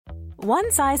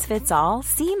One size fits all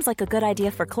seems like a good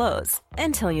idea for clothes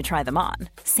until you try them on.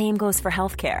 Same goes for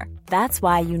healthcare. That's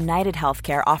why United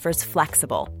Healthcare offers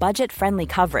flexible, budget-friendly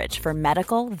coverage for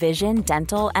medical, vision,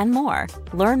 dental, and more.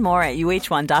 Learn more at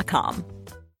uh1.com.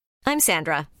 I'm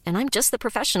Sandra, and I'm just the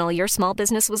professional your small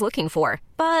business was looking for.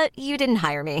 But you didn't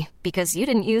hire me because you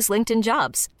didn't use LinkedIn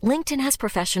Jobs. LinkedIn has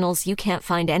professionals you can't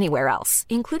find anywhere else,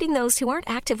 including those who aren't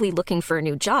actively looking for a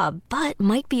new job, but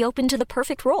might be open to the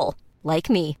perfect role, like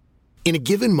me. In a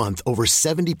given month, over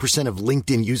 70% of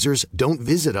LinkedIn users don't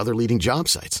visit other leading job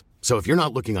sites. So if you're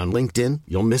not looking on LinkedIn,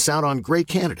 you'll miss out on great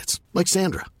candidates like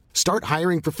Sandra. Start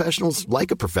hiring professionals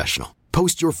like a professional.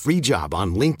 Post your free job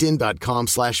on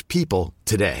linkedin.com/people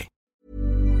today.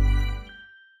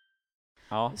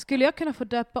 Ja. Skulle jag kunna få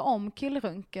döpa om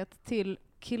killrunket till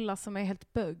killar som är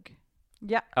helt bög?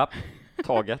 Ja,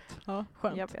 taget. Ja,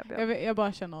 skönt. Japp. Jag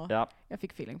bara känner, Ja. jag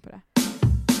fick feeling på det.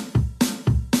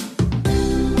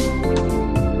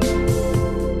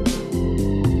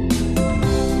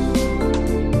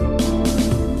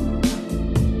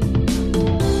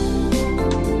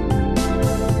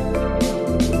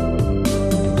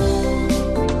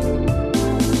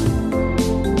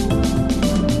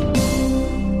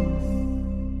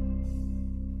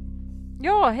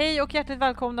 Ja, hej och hjärtligt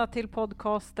välkomna till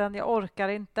podcasten Jag orkar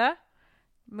inte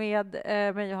med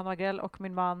mig Johanna Wagrell och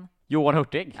min man Johan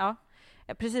Hurtig. Ja,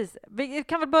 precis. Vi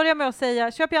kan väl börja med att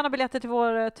säga, köp gärna biljetter till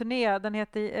vår turné. Den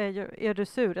heter Är du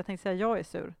sur? Jag tänkte säga Jag är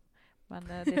sur, men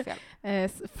det är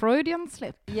fel. Freudian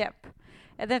slip. Japp.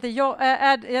 Den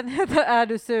heter Är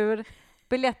du sur?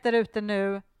 Biljetter ute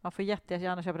nu. Man får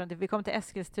jättegärna köpa den. Vi kommer till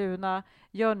Eskilstuna,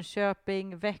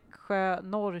 Jönköping, Växjö,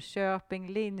 Norrköping,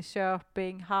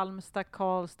 Linköping, Halmstad,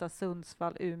 Karlstad,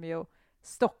 Sundsvall, Umeå,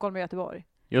 Stockholm och Göteborg.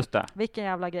 Just det. Vilken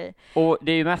jävla grej. Och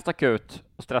det är ju mest akut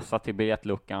att stressa till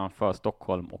biljettluckan för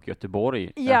Stockholm och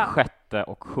Göteborg Ja. den 6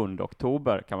 och 7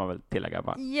 oktober kan man väl tillägga,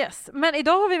 va? Yes, men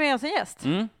idag har vi med oss en gäst.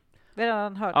 Mm. Vi har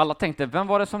redan hört. Alla tänkte, vem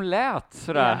var det som lät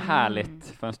sådär Ja. härligt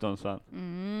för en stund sedan?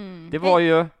 Mm. Det var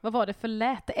ju... Vad var det för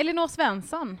läte? Elinor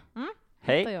Svensson heter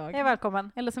Hej. jag. Hej,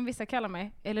 välkommen. Eller som vissa kallar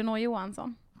mig, Elinor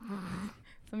Johansson.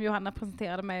 Som Johanna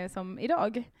presenterade mig som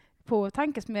idag på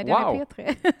Tankesmedjan Wow. i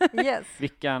P3. Yes.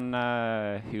 Vilken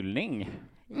hyllning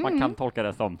man kan tolka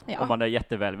det som, Ja. om man är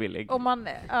jättevälvillig. Om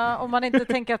man inte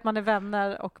tänker att man är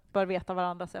vänner och bör veta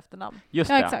varandras efternamn. Just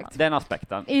Ja, det, exakt. den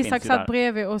aspekten Isak finns ju satt där.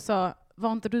 bredvid och sa,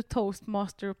 var inte du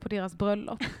toastmaster på deras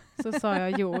bröllop? Så sa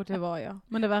jag, jo det var jag.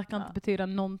 Men det verkar inte betyda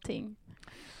någonting.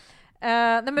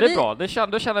 Nej, men Det är bra,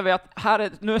 då känner vi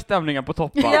att nu är stämningen på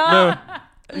topp. Va? Ja.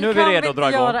 Nu är vi redo att dra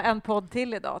kan vi igång. göra en podd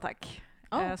till idag, tack.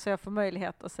 Ja. Så jag får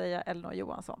möjlighet att säga Elinor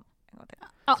Johansson en gång till.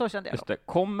 Ja. Så kände jag Just då. det.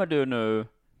 Kommer du nu,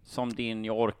 som din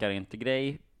jag orkar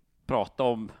inte-grej, prata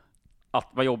om att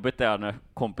vad jobbigt det är när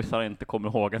kompisar inte kommer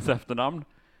ihåg ens efternamn?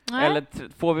 Nej. Eller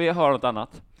får vi höra något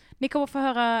annat? Ni kommer få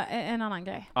höra en annan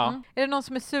grej. Ja, Är det någon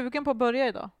som är sugen på att börja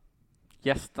idag?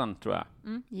 gästen tror jag.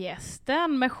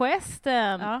 Gästen med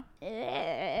gesten. Ja.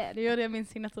 Det gör det min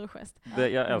signaturgest.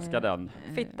 Jag älskar den.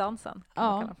 Fittdansen.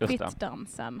 Ja, Just det.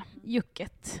 fittdansen.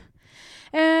 Jucket.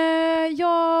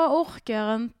 Jag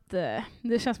orkar inte.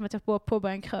 Det känns som att jag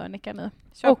påbörjar en krönika nu.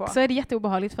 Kör på. Och så är det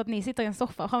jätteobehagligt för att ni sitter i en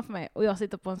soffa framför mig och jag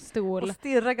sitter på en stol. Och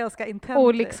stirrar ganska intensivt.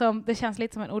 Och liksom, det känns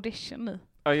lite som en audition nu.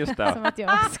 Ja, just Som det. att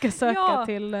jag ska söka Ja.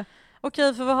 till...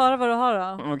 Okej, får vi höra vad du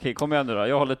har då? Okej, kom igen nu då.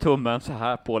 Jag håller tummen så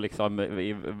här på liksom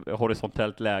i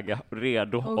horisontellt läge,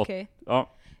 redo. Okej. Ja.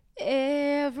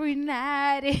 Every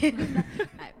night.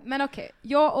 Nej, men okej.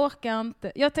 Jag orkar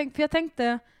inte. Jag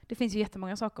tänkte, det finns ju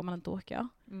jättemånga saker man inte orkar.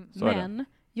 Så är det. Men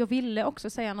jag ville också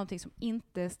säga någonting som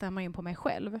inte stämmer in på mig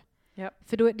själv. Ja.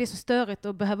 För då är det så störigt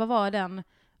att behöva vara den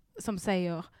som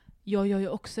säger, jag gör ju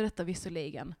också detta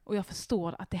visserligen. Och jag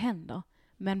förstår att det händer.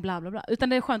 Men bla bla bla. Utan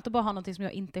det är skönt att bara ha någonting som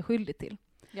jag inte är skyldig till.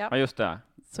 Ja, just det.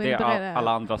 Så Det är ni beredda? är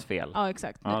alla andras fel. Ja,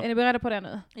 exakt. Ja. Är ni beredda på det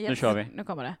nu? Yes. Nu kör vi. Nu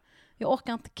kommer det. Jag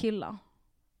orkar inte killar.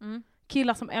 Mm.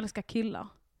 Killar som älskar killar.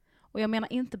 Och jag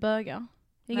menar inte bögar.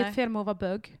 Inget Nej. fel med att vara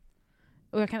bög.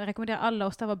 Och jag kan rekommendera alla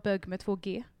att stava bög med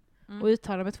 2G. Mm. Och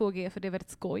uttala med 2G för det är väldigt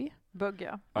skoj. Bugg,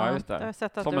 ja. Ja, just Jag har det.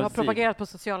 sett att Som du en har sil. propagerat på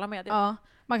sociala medier. Ja.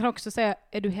 Man kan också säga,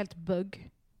 är du helt bög?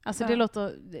 Alltså Ja. det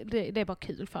låter, det är bara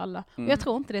kul för alla. Mm. Och jag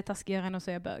tror inte det är taskigare än att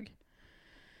säga bög.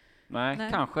 Nej,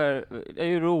 Nej. kanske är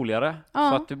ju roligare. Ja.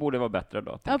 Så att det borde vara bättre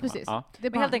då. tänker man. precis. Ja. Det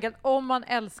är Men helt enkelt, om man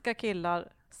älskar killar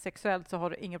sexuellt så har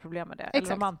du inga problem med det. Eller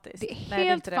Exakt. romantiskt. Det är Nej,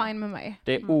 helt inte det. fine med mig.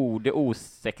 Det är det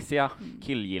osexiga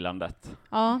killgillandet.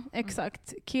 Ja,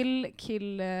 exakt. Kille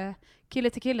till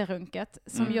kille-runket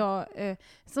som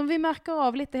som vi märker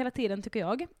av lite hela tiden tycker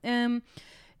jag.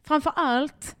 Framför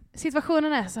allt,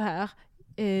 situationen är så här.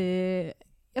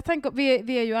 Jag tänker,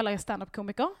 vi är ju alla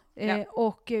stand-up-komiker.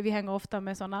 Och vi hänger ofta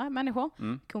med sådana människor,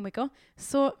 komiker.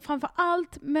 Så framför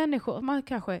allt människor, man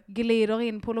kanske glider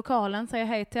in på lokalen, säger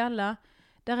hej till alla.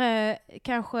 Där är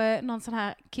kanske någon sån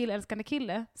här killälskande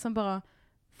kille som bara,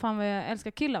 fan vad jag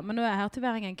älskar killar, men nu är jag här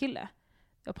tyvärr ingen kille.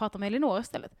 Jag pratar med Elinor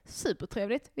istället.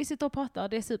 Supertrevligt. Vi sitter och pratar,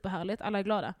 det är superhärligt, alla är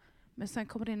glada. Men sen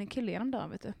kommer det in en kille genom dörren,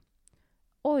 vet du.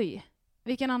 Oj,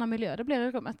 vilken annan miljö det blir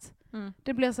i rummet.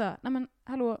 Det blir så här, nej men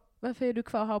hallå, varför är du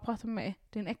kvar här och pratar med mig?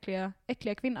 Din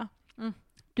äckliga kvinna.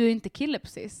 Du är inte kille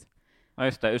precis. Ja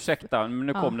just det, ursäkta, men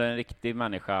nu kom det en riktig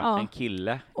människa, en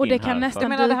kille och det in kan här, nästan Jag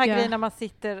menar det här grejen när man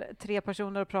sitter 3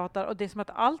 personer och pratar och det är som att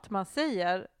allt man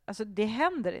säger, alltså det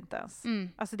händer inte ens.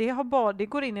 Alltså det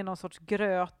går in i någon sorts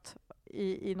gröt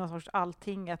i någon sorts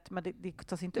alltinget, men det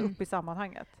tas inte upp i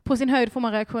sammanhanget. På sin höjd får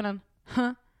man reaktionen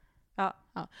Ja.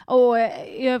 Och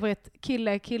i övrigt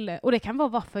kille. Och det kan vara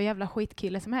vad för jävla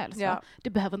skitkille som helst. Ja. Det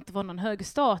behöver inte vara någon hög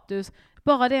status.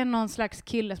 Bara det är någon slags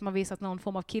kille som har visat någon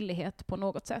form av killighet på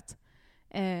något sätt.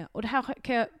 Och det här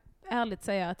kan jag ärligt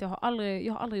säga att jag har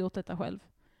aldrig gjort detta själv.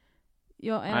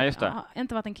 Jag har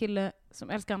inte varit en kille som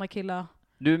älskar andra killar.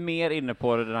 Du är mer inne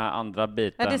på den här andra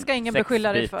biten. Ja, det ska ingen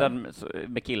beskylla dig för.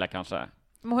 Med killar kanske.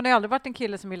 Men hon har aldrig varit en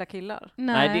kille som gillar killar.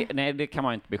 Nej, det kan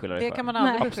man inte beskylla dig för. Det kan man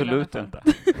aldrig beskylla Absolut dig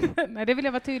inte. Nej, det vill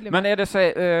jag vara tydlig med. Men är det så,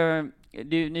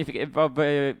 du är nyfiken,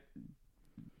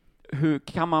 hur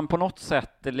kan man på något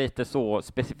sätt lite så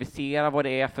specificera vad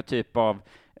det är för typ av,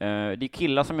 det är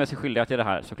killar som gör sig skyldiga till det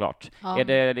här såklart. Ja. Är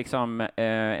det liksom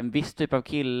en viss typ av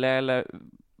kille eller?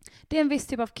 Det är en viss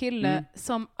typ av kille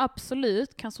som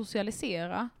absolut kan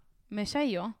socialisera med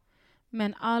tjejer,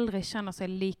 men aldrig känner sig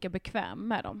lika bekväm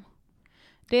med dem.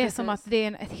 Det är som att det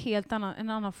är en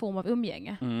annan form av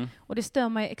umgänge. Och det stör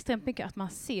mig extremt mycket att man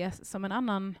ses som en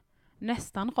annan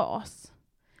nästan ras.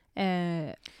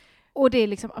 Och det är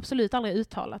liksom absolut aldrig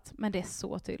uttalat, men det är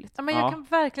så tydligt. Ja, men jag kan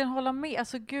verkligen hålla med.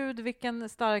 Alltså gud, vilken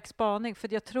stark spaning.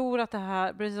 För jag tror att det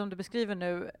här, precis som du beskriver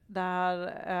nu, det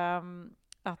här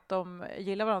att de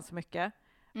gillar varandra så mycket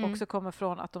också kommer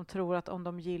från att de tror att om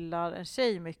de gillar en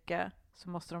tjej mycket så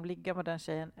måste de ligga med den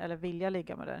tjejen eller vilja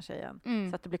ligga med den tjejen.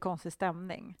 Så att det blir konstig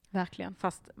stämning. Verkligen.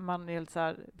 Fast man är helt så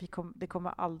här, det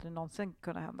kommer aldrig någonsin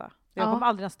kunna hända. Jag kommer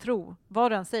aldrig ens tro,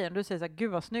 vad du än säger, du säger så här,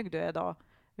 gud vad snygg du är idag,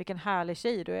 vilken härlig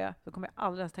tjej du är, så kommer jag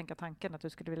aldrig ens tänka tanken att du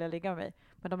skulle vilja ligga med mig.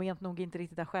 Men de är nog inte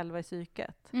riktigt där själva i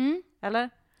psyket. Eller?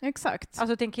 Exakt.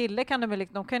 Alltså till en kille kan de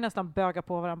kan ju nästan böga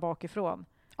på varandra bakifrån.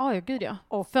 Ja, gud ja.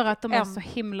 Och för att de är så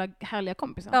himla härliga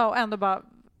kompisar. Ja, och ändå bara,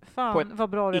 fan vad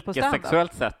bra du är på stand-up.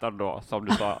 Icke-sexuellt sätt ändå, som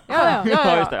du sa. Ja.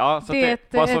 Just det. Ja, så det är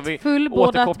ett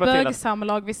fullbordat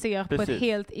bögsamlag vi ser på ett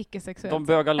helt icke-sexuellt. De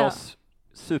bögar loss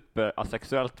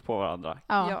superasexuellt på varandra.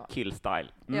 Ja. Kill-style.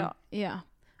 Ja.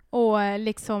 Och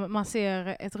liksom man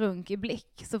ser ett runk i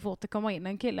blick så fort det kommer in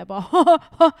en kille. Bara,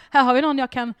 här har vi någon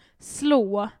jag kan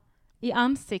slå i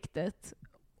ansiktet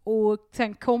och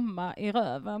sen komma i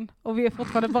röven. Och vi är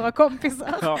fortfarande bara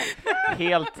kompisar. Ja,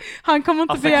 helt han kommer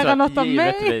inte begära något av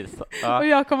mig. Ja. Och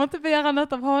jag kommer inte begära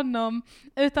något av honom.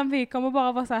 Utan vi kommer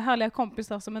bara vara så här härliga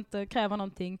kompisar som inte kräver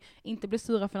någonting. Inte blir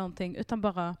sura för någonting. Utan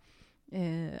bara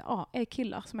är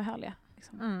killar som är härliga.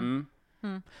 Liksom.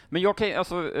 Men jag kan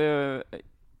alltså...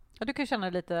 Ja, du kan känna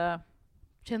lite...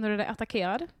 Känner du dig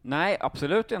attackerad? Nej,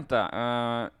 absolut inte.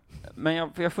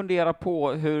 Men jag funderar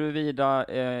på huruvida,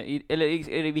 eller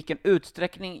i vilken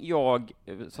utsträckning jag,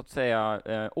 så att säga,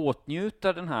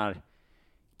 åtnjuter den här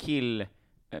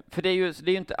för det är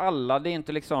ju inte alla, det är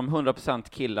inte liksom 100%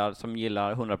 killar som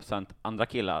gillar 100% andra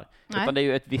killar. Nej. Utan det är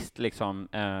ju ett visst, liksom,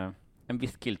 en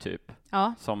viss killtyp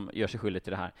som gör sig skyldig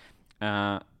till det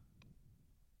här.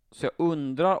 Så jag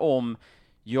undrar om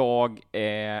jag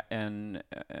är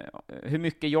hur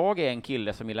mycket jag är en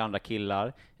kille som gillar andra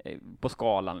killar på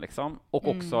skalan liksom, och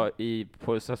också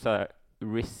på så att säga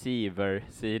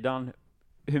receiver-sidan,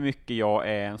 hur mycket jag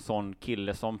är en sån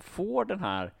kille som får den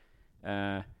här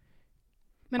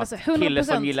men alltså 100%, kille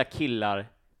som gillar killar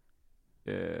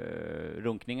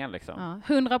runkningen liksom.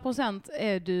 100%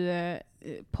 är du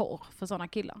porr för sådana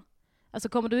killar. Alltså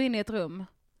kommer du in i ett rum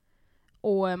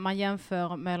och man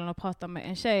jämför mellan att prata med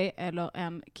en tjej eller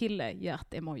en kille,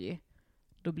 hjärt-emoji,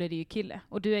 då blir det ju kille.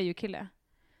 Och du är ju kille.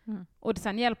 Och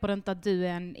sen hjälper det inte att du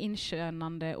är en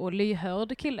inkönande och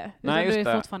lyhörd kille. Nej, utan du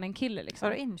är fortfarande en kille. Liksom.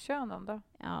 Var det inkönande?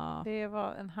 Ja. Det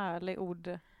var en härlig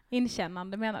ord.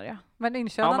 Inkännande menar jag. Men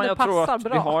inkännande jag passar tror att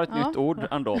bra. vi har ett nytt ord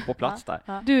ändå på plats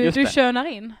där. Du könar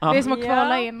in. Det är som att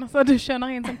kvala in. Så du könar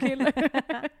in som kille.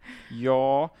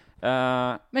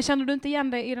 Men känner du inte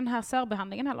igen dig i den här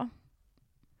särbehandlingen heller?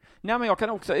 Nej, men jag kan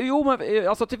också, men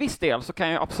alltså till viss del så kan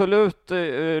jag absolut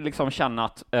liksom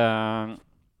känna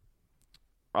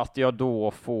att jag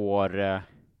då får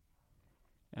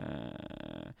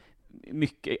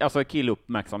mycket, alltså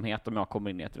killuppmärksamhet om jag kommer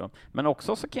in till dem. Men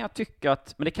också så kan jag tycka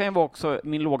att, men det kan ju vara också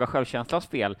min låga självkänslas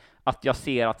fel, att jag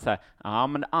ser att så här,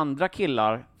 men andra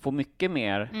killar får mycket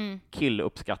mer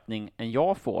killuppskattning än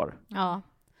jag får. Ja,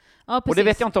 och precis. det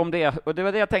vet jag inte om det är, och det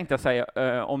var det jag tänkte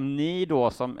säga, om ni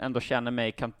då som ändå känner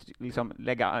mig kan liksom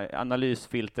lägga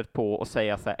analysfiltret på och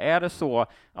säga så här, är det så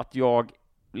att jag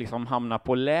liksom hamnar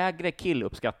på lägre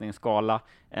killuppskattningsskala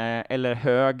eller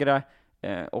högre,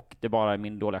 och det bara är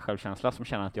min dåliga självkänsla som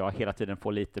känner att jag hela tiden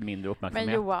får lite mindre uppmärksamhet.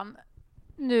 Men Johan,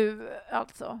 nu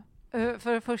alltså,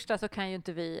 för det första så kan ju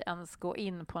inte vi ens gå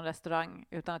in på en restaurang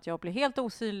utan att jag blir helt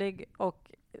osynlig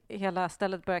och hela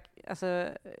stället börjar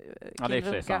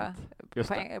killrunka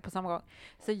på samma gång.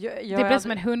 Så det blir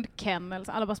som en hundkennel,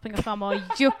 alla bara springer fram och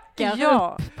juckar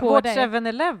upp på vårt dig.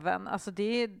 7-Eleven, alltså det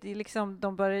är liksom,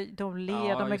 de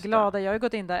ler, de är glada. Jag har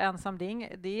gått in där ensam,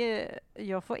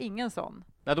 jag får ingen sån.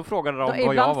 Nej, då frågade de vad jag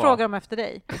var. Ibland frågar de efter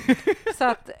dig. Så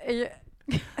att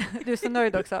du är så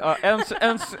nöjd också. Ja,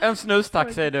 en snus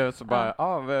tack, säger du, så bara,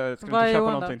 ska du inte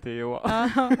köpa någonting till Johan?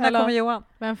 När kommer Johan?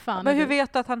 Vem fan? Men hur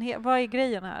vet du att vad är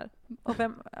grejen här? Och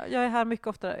jag är här mycket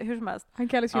oftare, hur som helst. Han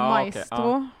kallas ju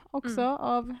Maestro också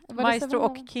av... Maestro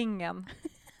och Kingen.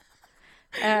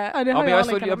 Jag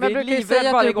brukar ju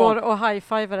säga att du går och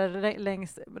high-fivar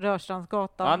längs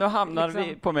Rörstrandsgatan. Ja, nu hamnar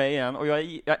vi på mig igen, och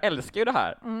jag älskar ju det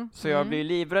här. Så jag blir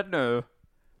livrädd nu.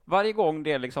 Varje gång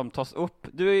det liksom tas upp,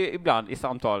 du är ju ibland i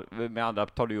samtal med andra,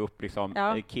 tar du upp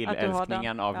liksom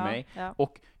killälskningen av mig. Ja.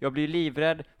 Och jag blir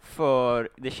livrädd för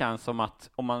det känns som att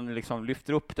om man liksom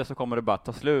lyfter upp det så kommer det bara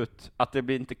ta slut. Att det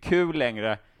blir inte kul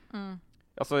längre.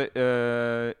 Alltså,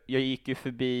 jag gick ju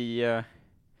förbi,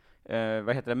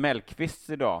 vad heter det, Mellqvist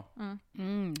idag.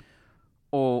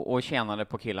 Och tjänade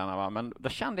på killarna, va? Men då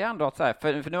kände jag ändå att så här,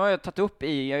 för nu har jag tagit upp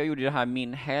jag gjorde det här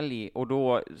min helg, och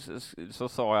då så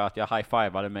sa jag att jag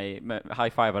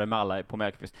high-fivade med alla på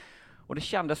Mellqvist. Och det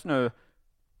kändes nu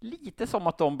lite som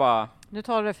att de bara... Nu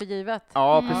tar du det för givet.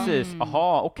 Ja, precis.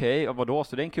 Aha, okej. Och vadå?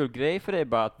 Så det är en kul grej för dig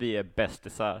bara att vi är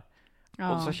bästisar.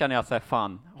 Ja. Och så känner jag så här,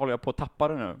 fan, håller jag på att tappa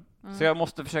det nu? Så jag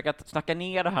måste försöka snacka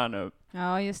ner det här nu.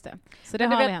 Ja, just det. Så det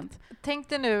har aldrig hänt. Tänk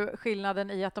dig nu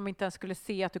skillnaden i att de inte ens skulle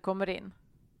se att du kommer in.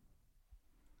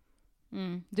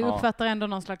 Du uppfattar ändå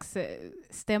någon slags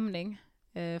stämning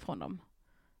från dem.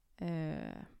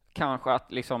 Kanske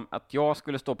att jag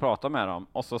skulle stå och prata med dem,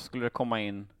 och så skulle det komma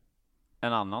in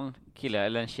en annan kille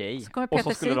eller en tjej. Så kommer Peter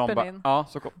och så skulle de in. Ja,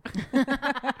 så kom...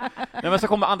 Nej, men så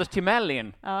kommer Anders Timell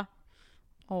in. Ja.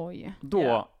 Oj. Då...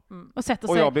 Ja. Och sätter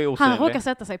sig, han råkar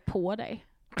sätta sig på dig.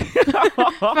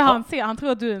 För han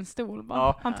tror att du är en stol.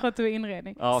 Han tror att du är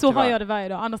inredning. Ja, så tyvärr. Har jag det varje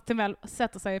dag. Anders Timell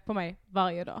sätter sig på mig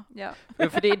varje dag. Ja.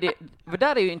 För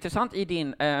där är ju intressant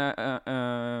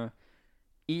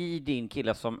i din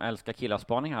kille som älskar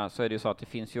killaspaning här, så är det ju så att det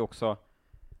finns ju också,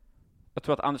 jag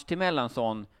tror att Anders Timell är en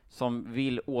sån som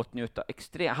vill åtnjuta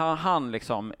han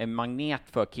liksom är magnet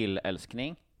för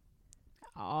killälskning.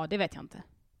 Ja, det vet jag inte.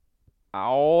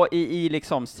 Ja, i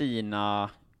liksom sina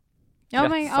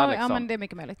kretsar, ja, men det är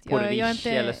mycket möjligt. På Rish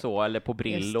eller så, eller på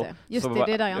Brillo. Just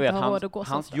det är där jag inte har råd att gå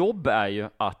så. Hans jobb är ju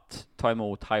att ta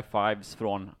emot high-fives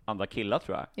från andra killar,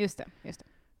 tror jag. Just det.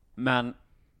 Men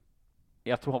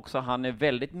jag tror också han är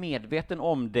väldigt medveten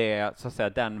om det, så att säga,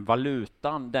 den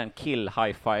valutan, den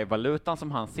kill-high-five-valutan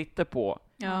som han sitter på.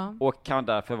 Ja. Och kan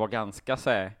därför vara ganska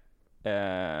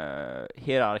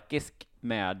hierarkisk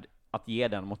med att ge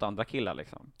den mot andra killar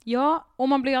liksom. Ja, och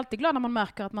man blir alltid glad när man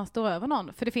märker att man står över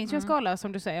någon. För det finns ju en skala,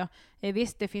 som du säger.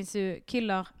 Visst, det finns ju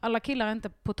killar, alla killar är inte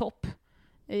på topp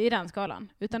i den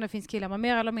skalan. Utan det finns killar med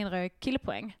mer eller mindre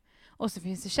killpoäng. Och så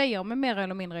finns det tjejer med mer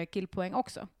eller mindre killpoäng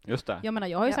också. Just det. Jag menar,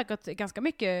 jag har ju säkert ganska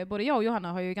mycket, både jag och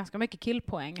Johanna har ju ganska mycket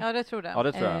killpoäng. Ja, det tror jag. Ja,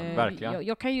 det tror jag, verkligen.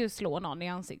 Jag kan ju slå någon i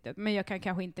ansiktet, men jag kan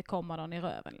kanske inte komma någon i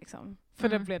röven liksom. För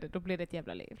då blir det ett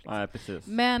jävla liv. Liksom. Ja, precis.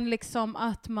 Men liksom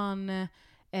att man...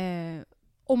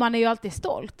 och man är ju alltid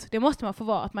stolt. Det måste man få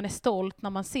vara, att man är stolt när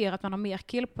man ser att man har mer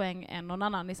killpoäng än någon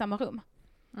annan i samma rum.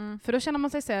 För då känner man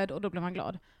sig sedd och då blir man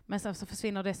glad. Men sen så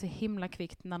försvinner det så himla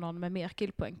kvickt när någon med mer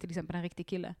killpoäng, till exempel en riktig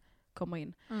kille, kommer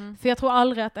in. För jag tror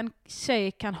aldrig att en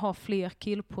tjej kan ha fler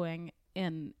killpoäng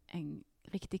än en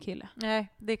riktig kille. Nej,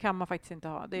 det kan man faktiskt inte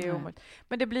ha. Det är omöjligt.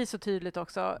 Men det blir så tydligt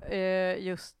också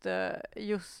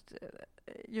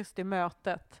just i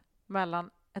mötet mellan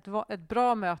ett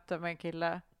bra möte med en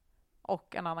kille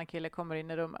och en annan kille kommer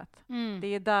in i rummet. Det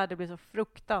är där det blir så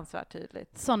fruktansvärt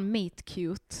tydligt. Sån meet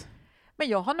cute. Men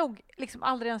jag har nog liksom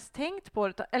aldrig ens tänkt på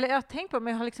det. Eller jag har tänkt på det,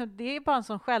 men jag har liksom, det är bara en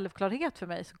sån självklarhet för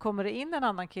mig. Så kommer det in en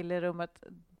annan kille i rummet,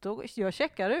 då jag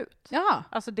checkar ut. Ja.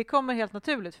 Alltså det kommer helt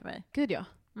naturligt för mig. Gud ja.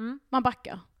 Man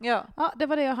backar. Ja. Ja, det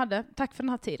var det jag hade. Tack för den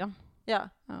här tiden. Ja.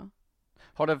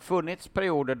 Har det funnits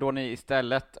perioder då ni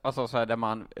istället, alltså så här, där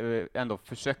man ändå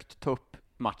försökt ta upp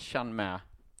matchen med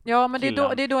Ja, men det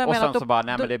är då jag och menar sen så bara,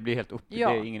 nej men det blir helt ja.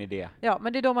 det är ingen idé. Ja,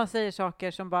 men det är då man säger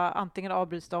saker som bara antingen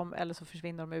avbryts de eller så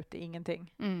försvinner de ut i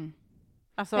ingenting.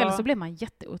 Alltså, Eller så blir man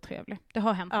jätteotrevlig. Det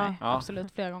har hänt mig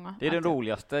absolut flera gånger. Det är den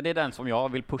roligaste, det är den som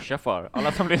jag vill pusha för.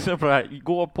 Alla som lyssnar på det här,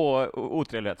 gå på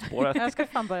otrevlighetsspåret. Jag ska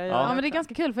fan börja göra men det är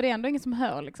ganska kul för det är ändå ingen som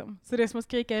hör liksom. Så det är som att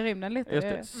skrika i rymden lite. Just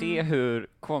det. Se hur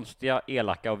konstiga,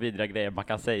 elaka och vidriga grejer man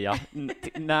kan säga.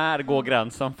 När går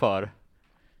gränsen för?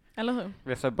 Eller hur?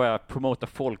 Vi ska börja promota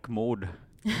folkmord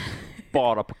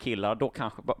bara på killar, då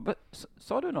kanske...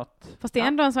 Sa du något? Fast det är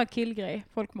ändå en sån här killgrej,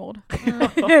 folkmord.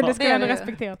 Det ska jag ändå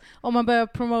respektera. Om man börjar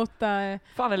promota...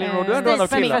 Fan Elinor, du är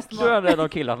ändå en av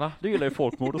killarna. Du gillar ju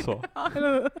folkmord och så. Ja,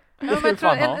 men jag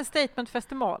tror en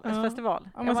statementfestival.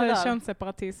 Om man säger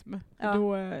könsseparatism,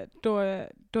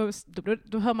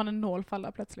 då hör man en nål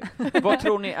falla plötsligt. Vad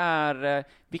tror ni är,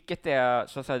 vilket är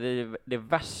så att säga det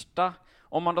värsta?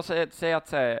 Om man då säger att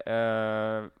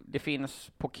det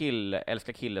finns på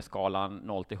älskar killeskalan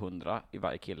 0-100 i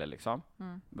varje kille liksom.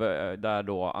 Där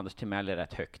då Anders Timell är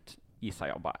rätt högt, gissar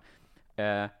jag bara.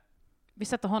 Vi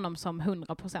sätter honom som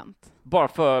 100%.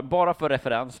 Bara för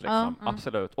referens liksom,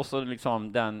 absolut. Och så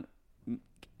liksom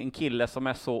en kille som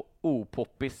är så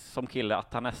opoppis som kille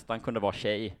att han nästan kunde vara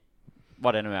tjej.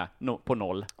 Vad det nu är, på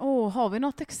 0. Har vi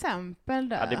något exempel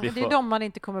där? Ja, det är de man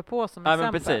inte kommer på som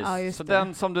exempel. Men precis. Ja, så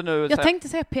den som du nu... Jag tänkte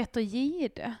säga Peter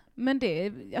Gide, men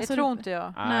det tror inte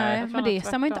jag. Nej, men det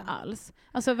stämmer inte alls.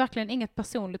 Alltså verkligen inget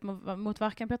personligt mot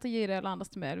varken Peter Gide eller Anders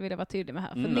Timell, vill jag vara tydlig med här.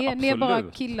 För ni är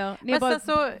bara killar, ni är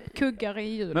bara kuggar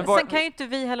i hjulet. Men sen kan ju inte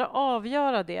vi heller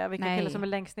avgöra det, vilka killar som är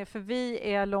längst ner, för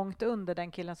vi är långt under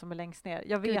den killen som är längst ner.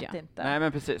 Jag vet inte. Nej,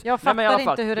 men precis. Jag fattar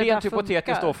inte hur det där funkar. Rent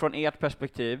hypotetiskt då, från ert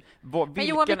perspektiv. Men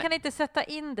Johan, vi kan inte sätta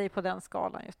in dig på den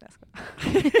skalan just nu.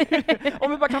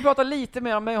 Om vi bara kan prata lite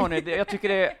mer om mig, hörni. Jag tycker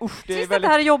det är väldigt... det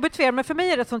här är jobbigt för er, men för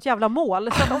mig är det ett sånt jävla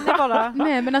mål. Så att om ni bara...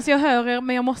 Nej, men alltså jag hör er,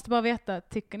 men jag måste bara veta,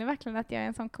 tycker ni verkligen att jag är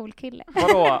en sån cool kille?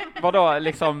 Vadå,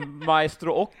 liksom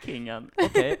maestro och kingen?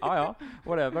 Okej, ja,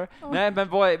 whatever. Nej,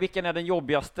 men vilken är den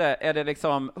jobbigaste? Är det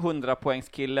liksom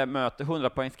 100-poängskille möter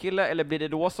 100-poängskille, eller blir det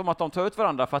då som att de tar ut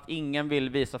varandra för att ingen vill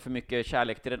visa för mycket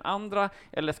kärlek till den andra?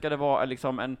 Eller ska det vara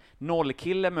liksom en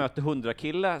 0-kille möter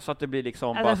 100-kille så att det blir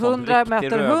liksom bara sån 100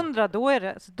 möter 100, då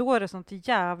är det sånt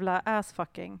jävla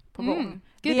assfucking på gång.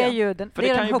 Det är ju den, för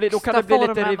det kan ju bli, då kan det bli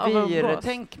lite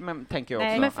revir-tänk, tänker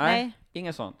jag också. Nej.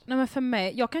 Inget sånt. Nej, men för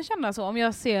mig, jag kan känna så om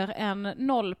jag ser en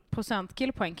 0%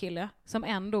 killpoängkille som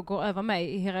ändå går över mig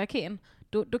i hierarkin,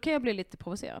 då kan jag bli lite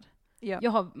provocerad.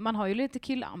 Ja. Man har ju lite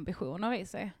killambitioner i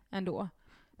sig ändå.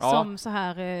 Som så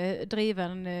här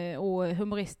driven och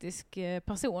humoristisk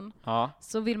person,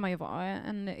 så vill man ju vara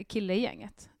en kille i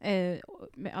gänget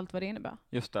med allt vad det innebär.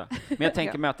 Just det. Men jag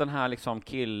tänker mig att den här liksom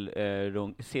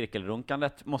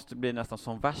cirkelrunkandet måste bli nästan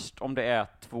som värst om det är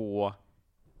 2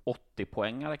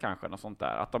 80-poängare kanske, något sånt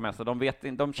där. Att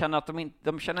de känner att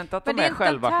de känner inte att de är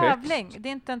själva högst. Det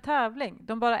är inte en tävling.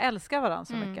 De bara älskar varandra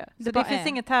så mycket. Så det finns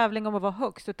ingen tävling om att vara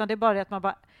högst, utan det är bara att man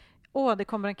bara det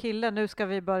kommer en kille, nu ska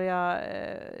vi börja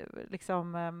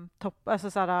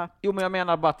alltså såhär. Jo, men jag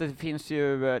menar bara att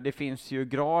det finns ju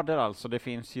grader, alltså. Det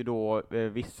finns ju då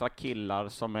vissa killar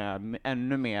som är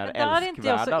ännu mer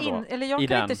älskvärda jag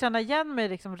kan inte känna igen mig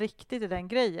liksom riktigt i den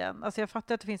grejen. Alltså jag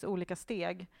fattar att det finns olika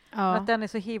steg. Men att den är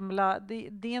så himla, det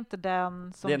är inte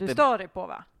den som du stör dig på,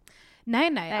 va?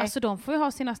 Nej, alltså de får ju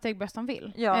ha sina steg bäst de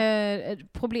vill. Ja.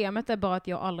 Problemet är bara att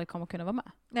jag aldrig kommer kunna vara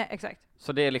med. Nej, exakt.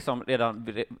 Så det är liksom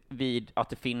redan vid att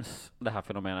det finns det här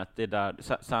fenomenet, det är där,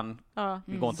 sen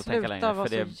det går inte att tänka längre. Sluta vara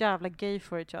så jävla gay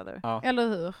for each other. Ja. Eller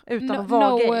hur? Utan att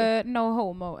vara gay. No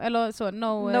homo, eller så,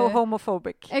 no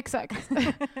homophobic. Exakt.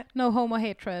 No homo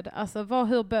hatred. Alltså var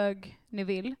hur bög ni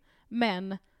vill,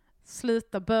 men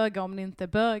sluta böga om ni inte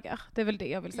bögar. Det är väl det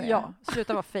jag vill säga. Ja,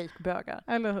 sluta vara fake bögar.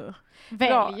 Eller hur?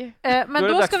 Välj. Men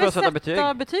då ska vi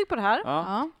sätta betyg på det här.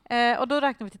 Ja. Och då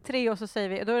räknar vi till 3 och så säger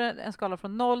vi, då är det en skala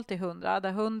från 0 till 100, där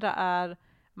 100 är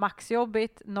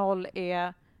maxjobbigt, 0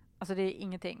 är, alltså det är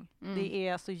ingenting. Det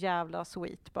är så jävla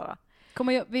sweet bara.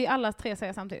 Kommer vi alla 3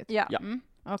 säga samtidigt? Ja.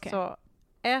 Okay. Så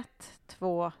 1,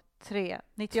 2, 3,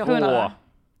 98.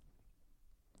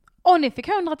 Ni fick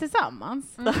 100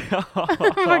 tillsammans.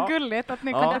 Vad gulligt att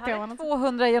ni kunde till honom.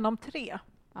 200 genom 3.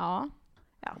 Ja,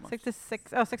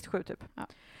 67 typ.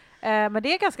 Ja. Men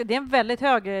det är en väldigt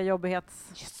hög jobbighets.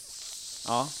 Yes.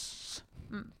 Ja.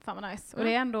 Fan vad nice. Och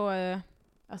det är ändå,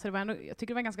 alltså jag tycker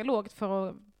det var ganska lågt för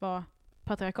att vara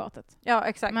patriarkatet. Ja,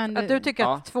 exakt. Men att du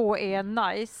tycker att 2 är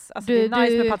nice. Alltså det är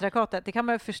nice med patriarkatet. Det kan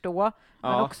man ju förstå.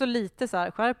 Men också lite så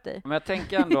här, skärp dig. Men jag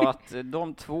tänker ändå att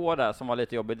de 2 där som var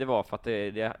lite jobbigt, det var för att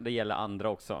det gäller andra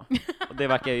också. Och det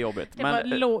verkar ju jobbigt. Det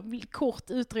var kort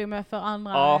utrymme för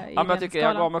andra i men jag tycker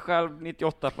skalan. jag gav mig själv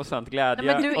 98%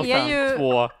 glädje. Men du och är sen ju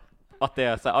 2 att det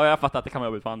är så här, jag fattar att det kan vara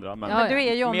jobbigt för andra. Men du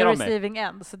är ju on the mer om receiving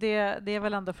end, så det är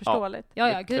väl ändå förståeligt.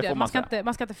 Ja, gud, det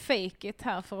man ska inte fake it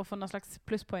här för att få någon slags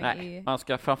pluspoäng. Nej, man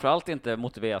ska framförallt inte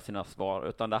motivera sina svar,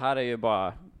 utan det här är ju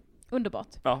bara underbart.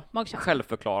 Ja, magkänsla.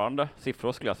 Självförklarande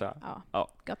siffror skulle jag säga. Ja.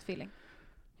 Gut feeling.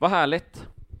 Vad härligt.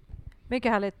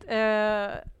 Mycket härligt.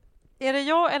 Är det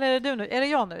jag eller är det du nu? Är det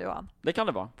jag nu, Johan? Det kan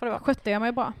det vara. Får det vara? Skötte jag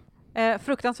mig bra?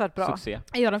 Fruktansvärt bra. Succé.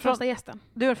 Jag är den första gästen.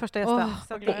 Du är den första gästen.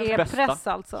 Så det är bästa. press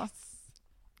alltså.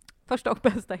 Första och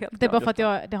bästa, helt Det är bara klart. för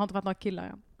att det har inte varit några killar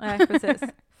än. Nej, precis.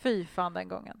 Fy fan den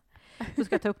gången. Du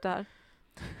ska ta upp det här.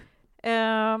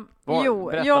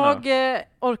 Jag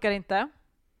orkar inte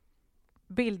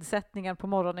bildsättningen på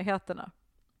morgonnyheterna.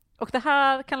 Och det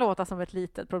här kan låta som ett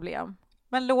litet problem.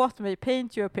 Men låt mig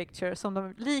paint you a picture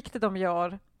som likt de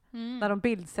gör när de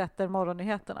bildsätter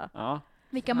morgonnyheterna. Ja.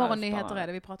 Vilka morgonnyheter är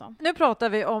det vi pratar om? Nu pratar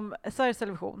vi om Sveriges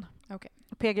Television. Okay.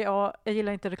 PGA, jag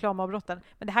gillar inte reklamavbrotten.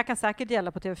 Men det här kan säkert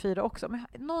gälla på TV4 också. Men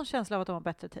jag har någon känsla av att de har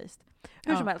bättre taste.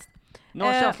 Hur som helst.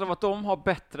 Någon känsla av att de har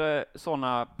bättre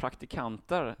sådana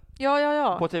praktikanter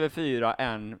på TV4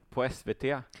 än på SVT.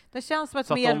 Det känns som ett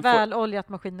mer väloljat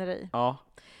maskineri. Ja.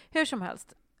 Hur som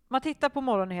helst. Man tittar på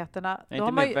morgonnyheterna.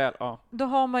 Då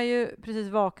har man ju precis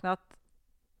vaknat.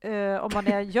 Om man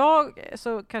är jag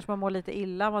så kanske man mår lite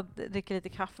illa. Man dricker lite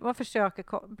kaffe. Man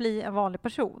försöker bli en vanlig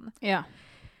person. Ja.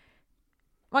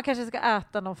 Man kanske ska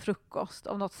äta någon frukost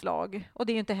av något slag. Och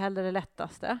det är ju inte heller det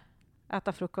lättaste.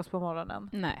 Äta frukost på morgonen.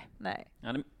 Nej.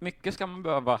 Ja, mycket ska man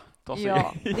behöva ta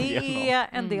sig det är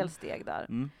en del steg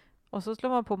där. Och så slår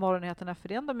man på morgonnyheterna, för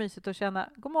det är ändå mysigt att känna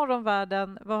god morgon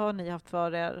världen, vad har ni haft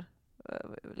för er?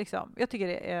 Liksom. Jag tycker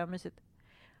det är mysigt.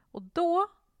 Och då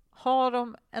har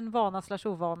de en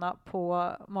vana/ovana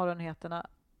på morgonnyheterna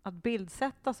att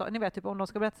bildsätta så. Ni vet typ om de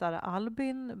ska berätta så här,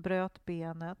 Albin bröt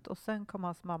benet och sen kom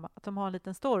hans mamma. Att de har en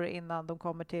liten story innan de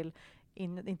kommer till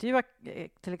intervjua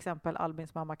till exempel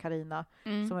Albins mamma Karina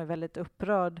som är väldigt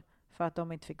upprörd för att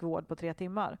de inte fick vård på 3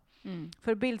 timmar.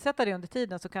 För bildsätta det under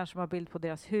tiden så kanske man har bild på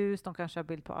deras hus, de kanske har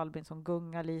bild på Albin som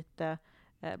gungar lite,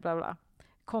 bla bla.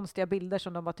 Konstiga bilder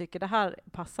som de bara tycker det här är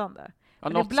passande. Ja,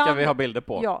 något ibland, ska vi ha bilder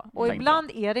på. Ja, och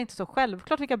ibland är det inte så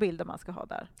självklart vilka bilder man ska ha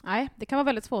där. Nej, det kan vara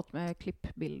väldigt svårt med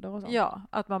klippbilder och sånt. Ja,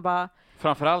 att man bara...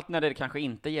 Framförallt när det kanske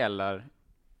inte gäller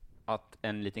att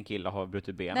en liten kille har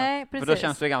brutit benet. Nej, precis. För då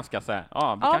känns det ganska så här,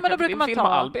 men då brukar man filma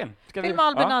Albin. Filma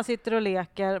Albin när han sitter och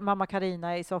leker, mamma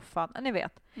Karina i soffan, ni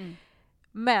vet.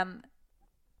 Men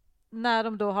när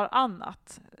de då har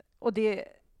annat, och det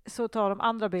så tar de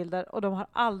andra bilder och de har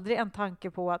aldrig en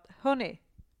tanke på att, hörni,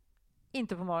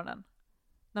 inte på morgonen.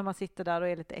 När man sitter där och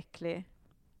är lite äcklig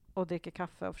och dricker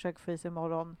kaffe och försöker få i sig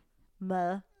morgon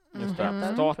med. Just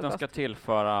det. Staten ska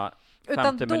tillföra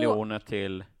 50 miljoner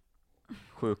till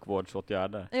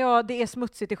sjukvårdsåtgärder. Ja, det är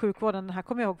smutsigt i sjukvården. Den här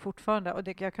kommer jag ihåg fortfarande.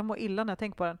 Och jag kan må illa när jag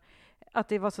tänker på den. Att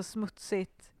det var så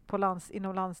smutsigt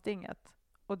inom landstinget.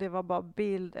 Och det var bara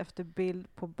bild efter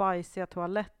bild på bajsiga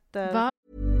toaletter. Va?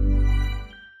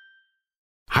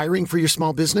 Hiring for your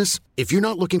small business? If you're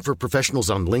not looking for professionals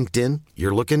on LinkedIn,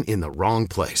 you're looking in the wrong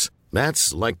place.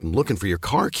 That's like looking for your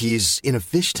car keys in a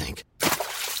fish tank.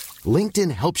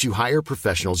 LinkedIn helps you hire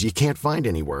professionals you can't find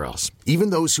anywhere else,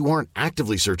 even those who aren't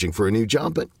actively searching for a new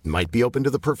job but might be open to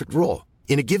the perfect role.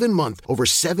 In a given month, over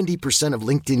 70% of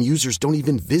LinkedIn users don't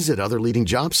even visit other leading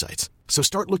job sites. So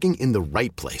start looking in the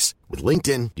right place. With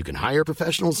LinkedIn, you can hire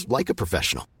professionals like a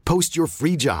professional. Post your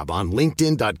free job on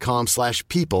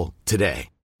linkedin.com/people today.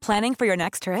 Planning for your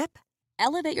next trip?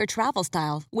 Elevate your travel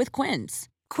style with Quince.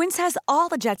 Quince has all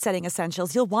the jet-setting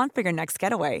essentials you'll want for your next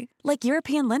getaway, like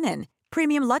European linen,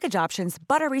 premium luggage options,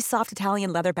 buttery soft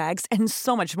Italian leather bags, and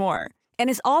so much more. And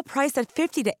is all priced at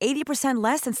 50 to 80%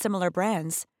 less than similar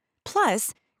brands.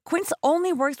 Plus, Quince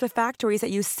only works with factories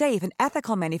that use safe and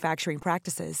ethical manufacturing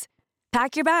practices.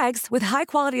 Pack your bags with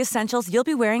high-quality essentials you'll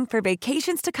be wearing for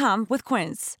vacations to come with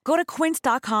Quince. Go to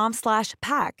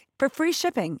quince.com/pack for free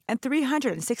shipping and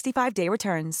 365-day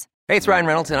returns. Hey, it's Ryan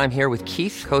Reynolds, and I'm here with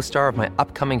Keith, co-star of my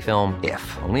upcoming film,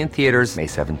 If, only in theaters May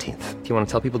 17th. Do you want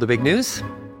to tell people the big news?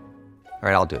 All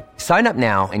right, I'll do it. Sign up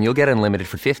now and you'll get unlimited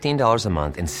for $15 a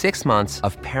month and 6 months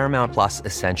of Paramount Plus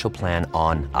Essential Plan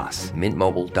on us.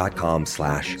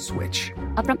 Mintmobile.com/switch.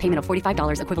 Upfront payment of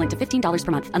 $45 equivalent to $15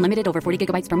 per month. Unlimited over 40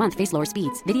 gigabytes per month. Face lower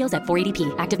speeds. Videos at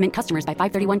 480p. Active Mint customers by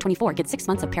 531.24 get 6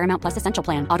 months of Paramount Plus Essential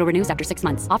Plan. Auto renews after 6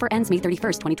 months. Offer ends May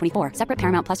 31st, 2024. Separate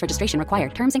Paramount Plus registration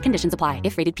required. Terms and conditions apply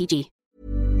if rated PG.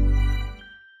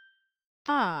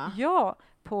 Ja,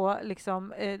 på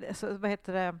liksom, vad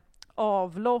heter det,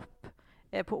 avlopp,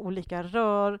 på olika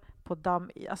rör, på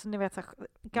damm, alltså ni vet så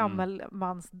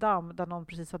gammelmansdamm där någon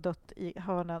precis har dött i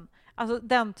hörnen. Alltså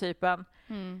den typen.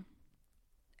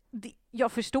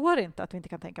 Jag förstår inte att vi inte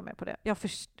kan tänka mer på det.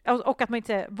 Och att man inte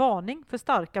säger varning för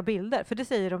starka bilder, för det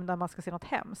säger de när man ska se något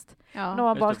hemskt. Ja. När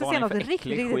man bara ska se något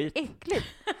riktigt äckligt.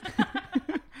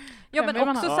 Ja, men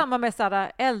också samma med så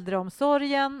här,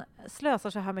 äldreomsorgen slösar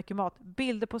så här mycket mat.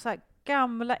 Bilder på så här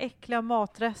gamla äckliga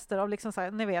matrester av liksom så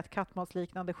här, ni vet,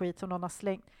 kattmatsliknande skit som någon har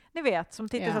slängt. Ni vet, som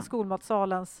tittar på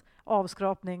skolmatsalens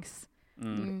avskrapnings...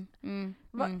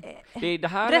 Det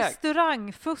här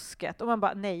restaurangfusket. Och man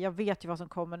bara, nej, jag vet ju vad som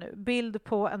kommer nu. Bild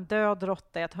på en död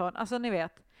råtta i ett hörn. Alltså, ni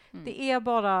vet, det är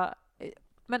bara...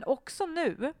 Men också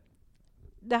nu,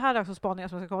 det här är också spaningar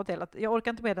som jag ska komma till, att jag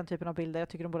orkar inte med den typen av bilder. Jag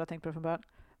tycker de borde ha tänkt på det från början.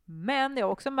 Men jag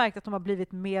har också märkt att de har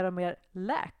blivit mer och mer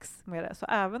lax med det. Så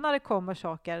även när det kommer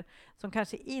saker som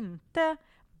kanske inte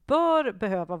bör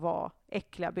behöva vara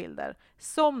äckliga bilder,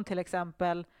 som till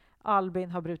exempel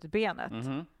Albin har brutit benet,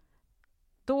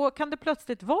 då kan det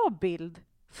plötsligt vara bild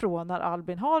från när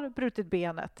Albin har brutit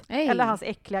benet. Eller hans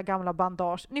äckliga gamla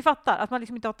bandage. Ni fattar, att man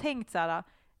liksom inte har tänkt så här,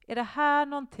 är det här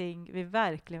någonting vi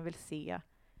verkligen vill se?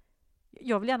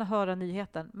 Jag vill gärna höra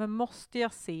nyheten, men måste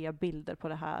jag se bilder på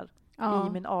det här i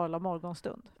min arla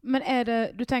morgonstund? Men är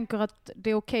det, du tänker att det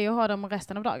är okej att ha dem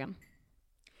resten av dagen?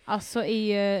 Alltså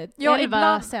i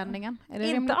sändningen?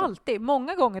 Inte alltid.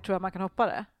 Många gånger tror jag man kan hoppa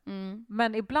det.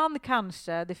 Men ibland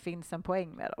kanske det finns en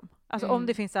poäng med dem. Alltså om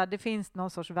det finns någon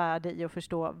sorts värde i att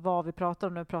förstå vad vi pratar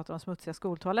om när vi pratar om smutsiga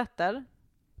skoltoaletter.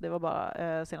 Det var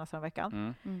bara senaste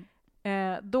veckan.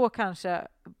 Då kanske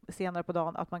senare på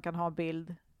dagen att man kan ha en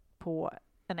bild på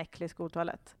en äcklig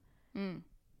skoltoalett.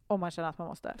 Om man känner att man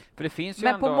måste. För det finns ju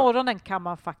men ändå... på morgonen kan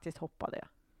man faktiskt hoppa det.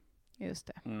 Just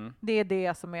det. Det är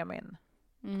det som är min...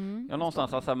 Ja,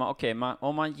 någonstans alltså, om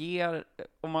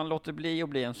man låter bli att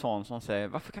bli en sån som säger,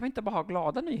 varför kan vi inte bara ha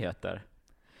glada nyheter?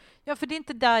 Ja, för det är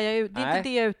inte där det är inte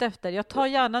det jag är ute efter. Jag tar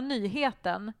gärna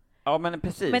nyheten. Ja, men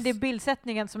precis. Men det är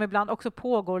bildsättningen som ibland också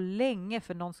pågår länge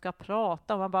för någon ska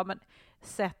prata. Och man bara, men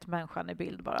sätt människan i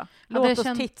bild bara. Låt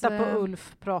oss titta på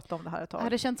Ulf prata om det här ett tag. Hade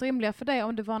det känts rimligare för dig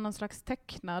om det var någon slags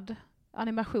tecknad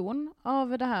animation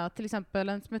av det här? Till exempel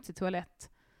en smutsig toalett.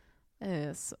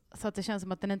 Så att det känns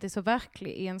som att den inte är så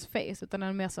verklig i ens face, utan den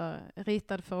är mer så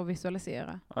ritad för att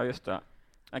visualisera. Ja, just det.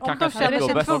 Kanske en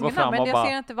snubbe som går fram och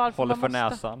bara håller för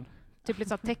näsan. Typ lite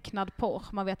så tecknad porr.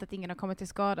 Man vet att ingen har kommit till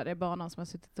skada. Det är bara någon som har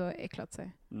suttit och äcklat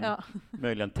sig. Ja.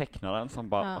 Möjligen tecknaren som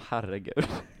bara, herregud,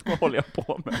 vad håller jag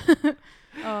på med?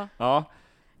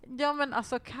 Ja, men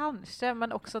alltså kanske,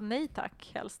 men också nej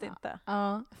tack, helst inte.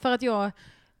 Ja, för att jag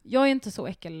är inte så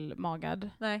äckelmagad.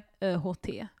 Nej.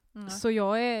 HT. Så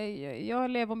jag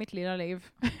lever mitt lilla liv.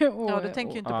 Du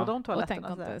tänker ju inte på de toaletterna. Jag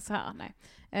tänker inte så här, nej.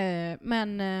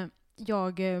 Men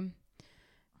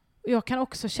jag kan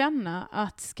också känna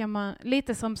att ska man,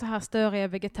 lite som så här störiga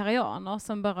vegetarianer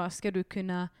som bara, ska du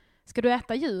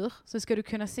äta djur så ska du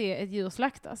kunna se ett djur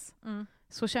slaktas.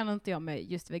 Så känner inte jag med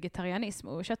just vegetarianism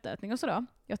och köttätning och sådär.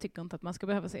 Jag tycker inte att man ska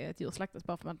behöva se ett djur slaktas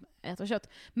bara för att man äter kött.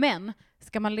 Men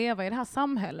ska man leva i det här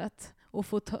samhället och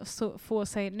få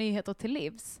sig nyheter till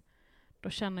livs, då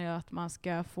känner jag att man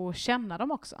ska få känna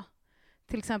dem också.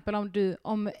 Till exempel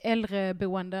om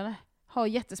äldreboenden har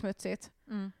jättesmutsigt,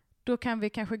 då kan vi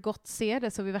kanske gott se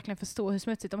det så vi verkligen förstår hur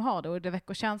smutsigt de har det, och det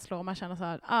väcker känslor och man känner så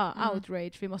här,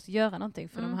 outrage, vi måste göra någonting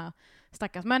för de här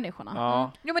stackars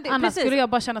människorna. Jo, men annars skulle jag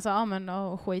bara känna så här,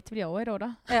 men skit vill jag i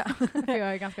då. Ja. För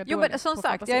jag är ganska dålig. Jo, men som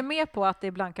sagt, jag är med på att det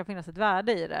ibland kan finnas ett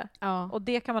värde i det. Ja. Och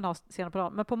det kan man ha senare på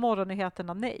dagen. Men på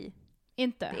morgonnyheterna, nej.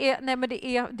 Inte?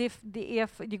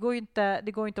 Det går ju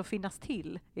inte att finnas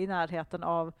till i närheten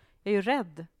av... Jag är ju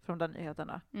rädd för de där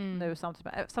nyheterna nu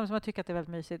samtidigt som jag tycker att det är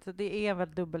väldigt mysigt. Så det är en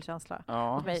väldigt dubbelkänsla.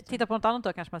 Ja. Titta på något annat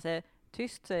då kanske man säger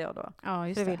tyst, säger jag då. Ja,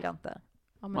 just det vill jag inte.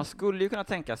 Ja, men... Man skulle ju kunna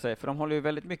tänka sig, för de håller ju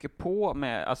väldigt mycket på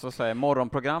med alltså, så här,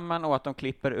 morgonprogrammen och att de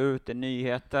klipper ut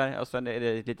nyheter, och sen är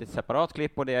det ett litet separat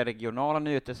klipp och det är regionala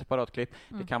nyheter, separat klipp.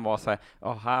 Det kan vara så här,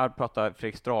 här pratar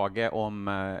Fredrik Strage om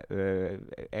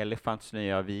Elefants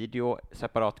nya video,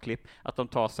 separat klipp. Att de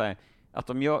tar sig, att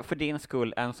de gör för din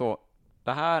skull en så,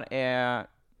 det här är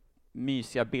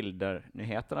mysiga bilder,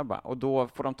 nyheterna bara, och då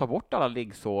får de ta bort alla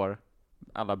liggsår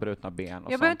alla brutna ben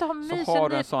och Jag behöver inte ha så mysen har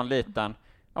du en sån liten...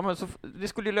 Ja, men så, det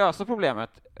skulle ju lösa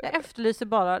problemet. Jag efterlyser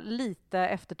bara lite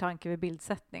eftertanke vid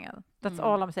bildsättningen. That's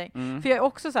all I'm saying. Mm. För jag är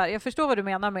också så här, jag förstår vad du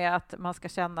menar med att man ska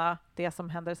känna det som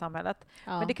händer i samhället.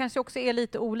 Ja. Men det kanske också är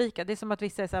lite olika. Det är som att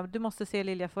vissa säger så här, du måste se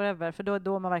Lilja Forever, för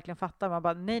då man verkligen fattar. Man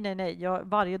bara, nej.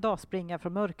 Varje dag springer jag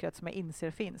från mörkret som jag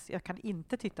inser finns. Jag kan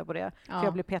inte titta på det, för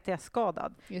jag blir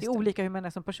PTS-skadad. Det är olika hur man är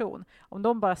som person. Om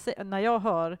de bara när jag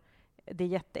hör det är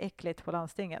jätteäckligt på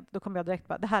landstinget, då kommer jag direkt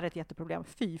bara, det här är ett jätteproblem,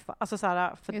 fy fan. Alltså så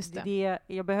här,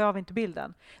 för jag behöver inte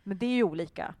bilden. Men det är ju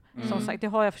olika. Som sagt, det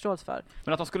har jag förståelse för.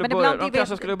 Men att de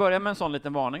kanske skulle börja med en sån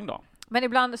liten varning då. Men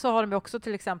ibland så har de också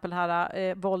till exempel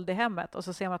här våld i hemmet, och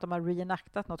så ser man att de har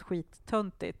reenactat något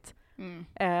skittöntigt.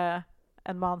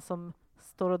 En man som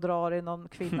står och drar i någon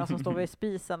kvinna som står vid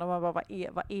spisen, och man bara,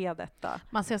 vad är detta?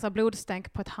 Man ser så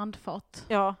blodstänk på ett handfat.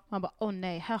 Ja. Man bara, åh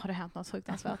nej, här har det hänt något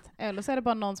fruktansvärt. Eller så är det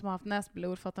bara någon som har haft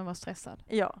näsblod för att den var stressad.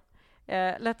 Ja.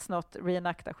 Let's not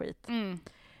reenacta skit.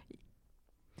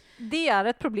 Det är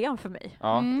ett problem för mig.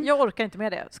 Ja. Jag orkar inte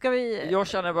med det. Jag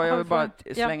känner bara, jag vill bara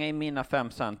slänga in mina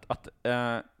 5 cent att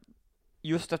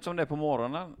just eftersom det är på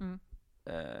morgonen,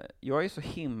 jag är så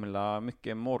himla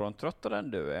mycket morgontröttare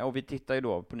än du är, och vi tittar ju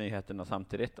då på nyheterna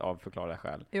samtidigt av förklarliga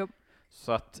skäl. Jo.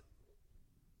 Så att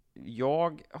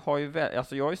jag har ju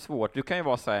jag är svårt, du kan ju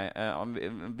vara så här,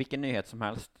 vilken nyhet som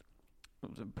helst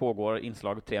pågår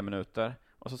inslag 3 minuter,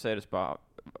 och så säger du bara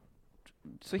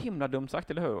så himla dumt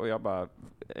sagt, eller hur? Och jag bara,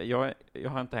 jag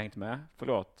har inte hängt med,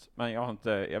 förlåt, men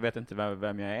jag vet inte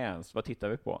vem jag är ens, vad tittar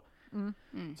vi på?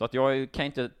 Så att jag kan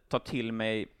inte ta till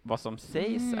mig vad som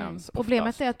sägs ens. Problemet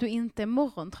oftast. är att du inte är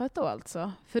morgontrött då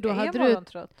alltså. För då jag hade är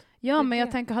morgontrött. Ja, men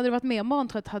jag tänker, hade du varit mer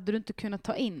morgontrött hade du inte kunnat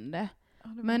ta in det.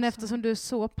 Men eftersom du är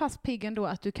så pass pigg ändå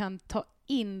att du kan ta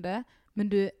in det, men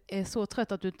du är så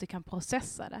trött att du inte kan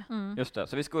processa det. Just det,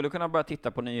 så vi skulle kunna börja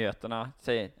titta på nyheterna,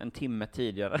 säg en timme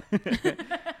tidigare.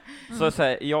 Så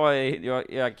säg, jag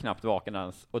är knappt vaken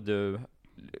ens, och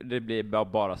det blir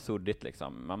bara suddigt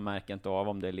liksom. Man märker inte av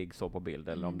om det ligger så på bild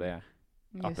eller om det är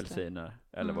apelsiner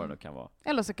eller vad det kan vara.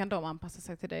 Eller så kan de anpassa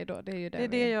sig till dig då. Det är ju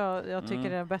det jag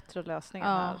tycker är en bättre lösning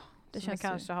här. Det känns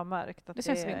kanske har märkt att det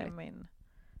är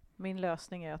min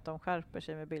lösning är att de skärper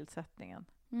sig med bildsättningen.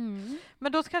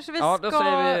 Men då kanske vi ska... Ja, då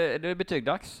säger vi, det är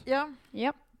betygdags. Ja.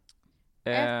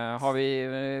 Är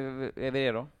vi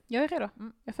redo? Jag är redo.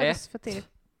 Jag föddes för tidigt.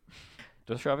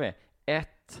 Då kör vi.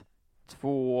 1,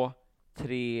 2,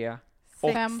 3,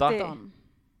 8. 15.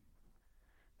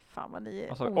 Fan vad ni är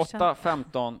alltså 8,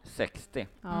 15, 60.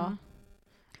 Ja.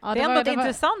 Ja, det är ändå ett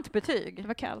intressant betyg. Det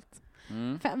var kallt.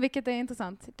 Vilket är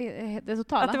intressant. Det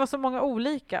totala. Att det var så många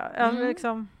olika.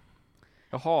 Liksom.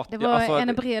 Det var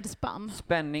en bred spann.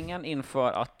 Spänningen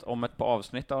inför att om ett par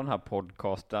avsnitt av den här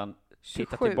podcasten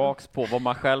titta tillbaks på vad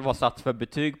man själv har satt för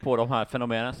betyg på de här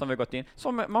fenomenen som vi gått in.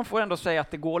 Så man får ändå säga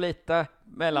att det går lite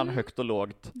mellan högt och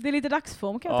lågt. Det är lite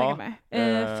dagsform kan jag tänka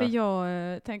mig. För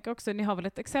jag tänker också, ni har väl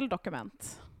ett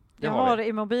Excel-dokument? Jag har det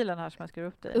i mobilen här som jag skriver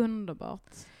upp det.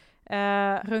 Underbart.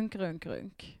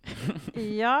 Runk.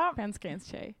 Ja.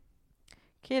 Penskrinstjej.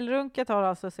 Killrunket har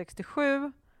alltså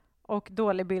 67 och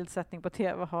dålig bildsättning på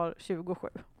TV har 27.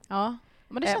 Ja.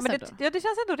 Men det känns ändå. Det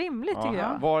känns ändå rimligt tycker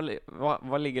jag.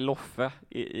 Var ligger Loffe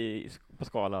på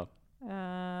skalan?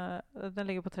 Den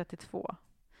ligger på 32.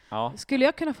 Ja. Skulle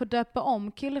jag kunna få döpa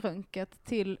om killrunket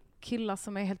till killar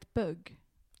som är helt bugg?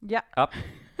 Ja.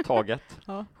 Taget.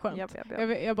 Ja, skönt. Japp.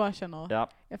 Jag bara känner,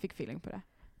 jag fick feeling på det.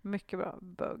 Mycket bra,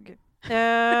 bugg.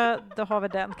 Då har vi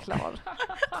den klar.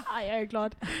 Jag är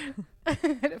glad.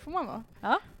 Det får man vara.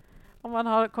 Ja. Om man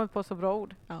har kommit på så bra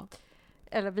ord. Ja.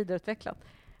 Eller vidareutvecklat.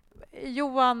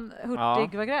 Johan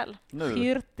Hurtig Wagrell.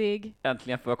 Hurtig.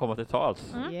 Äntligen får jag komma till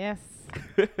tals. Yes.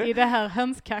 I det här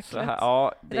hönskacklet.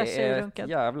 Det är ett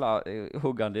jävla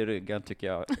huggande i ryggen tycker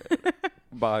jag.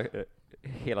 Bara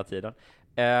hela tiden.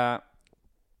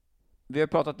 Vi har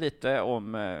pratat lite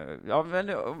om,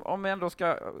 om vi ändå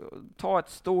ska ta ett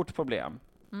stort problem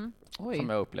som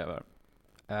jag upplever.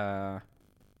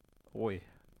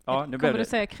 Ja, nu kommer du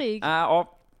säga krig?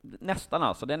 Ja, nästan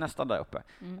alltså. Det är nästan där uppe.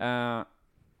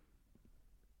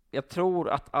 Jag tror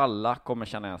att alla kommer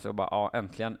känna igen sig och bara,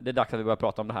 äntligen, det är dags att vi börjar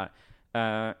prata om det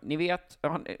här. Ni vet,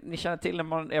 ni känner till när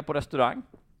man är på restaurang?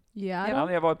 Ja.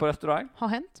 Ni har varit på restaurang? Har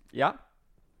hänt? Ja.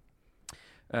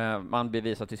 Man blir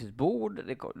visad till sitt bord,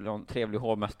 det är någon trevlig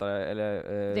hovmästare eller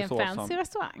det är en fancy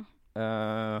restaurang.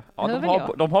 Ja, väl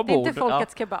de har Det är bord. inte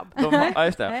folkets kebab. Ja,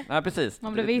 just det. Nej, precis.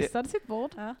 Man blir visad sitt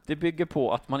bord. Det bygger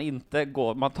på att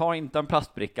man tar inte en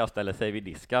plastbricka och ställer sig vid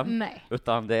disken. Nej.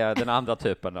 Utan det är den andra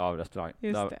typen av restaurang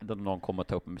Just där någon kommer att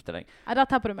ta upp en beställning. Ja, där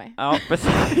tappar du mig. Ja,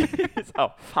 precis.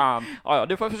 Ja, fan. Ja,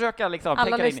 du får försöka liksom Alla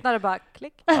tänka lyssnare bara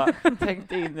klick. Ja, tänk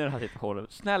dig in i den här situationen.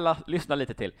 Snälla, lyssna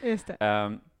lite till. Just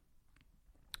det.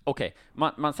 Okej,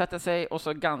 man sätter sig och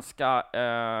så ganska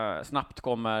snabbt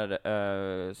kommer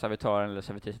servitören eller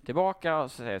servitrisen tillbaka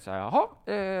och så säger så här, jaha,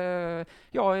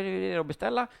 jag är redo att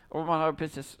beställa. Och man har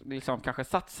precis liksom kanske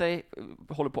satt sig,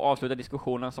 håller på att avsluta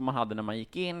diskussionen som man hade när man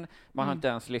gick in. Man har inte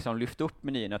ens liksom lyft upp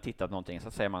menyn och tittat någonting.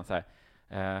 Så säger man så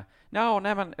här,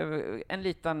 nej men en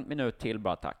liten minut till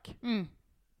bara, tack.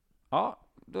 Ja,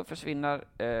 då försvinner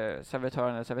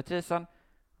servitören eller servitrisen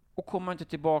och kommer inte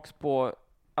tillbaks på.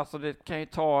 Alltså det kan ju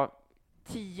ta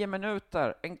 10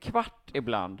 minuter, en kvart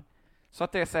ibland. Så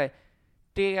att det är så här,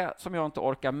 det som jag inte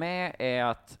orkar med är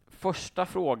att första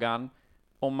frågan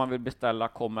om man vill beställa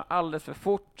kommer alldeles för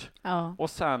fort. Ja. Och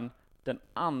sen den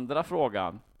andra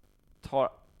frågan tar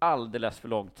alldeles för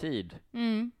lång tid.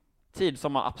 Tid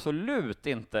som man absolut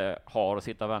inte har att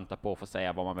sitta och vänta på för att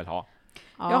säga vad man vill ha.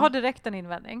 Jag har direkt en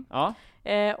invändning. Ja.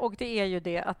 Och det är ju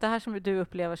det att det här som du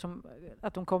upplever som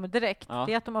att de kommer direkt, Ja.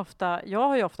 det är att de ofta, jag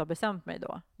har ju ofta bestämt mig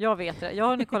då. Jag vet det. Jag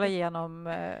har nu kollat igenom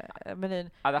menyn.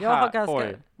 Ja, det Jag har här,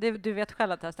 ganska, du vet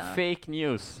själv att det här stämmer. fake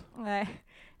news. Nej.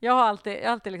 Jag har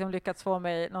alltid liksom lyckats få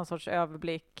mig någon sorts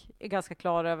överblick, är ganska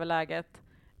klar över läget.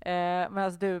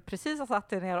 Medan du precis har satt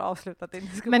dig ner och avslutat din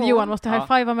diskussion. Men Johan måste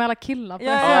high-fiva med alla killar på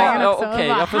Okej,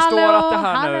 jag förstår att det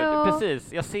här nu,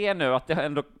 precis, jag ser nu att det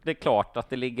är klart att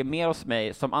det ligger mer hos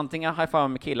mig som antingen high-fivar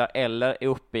med killar eller är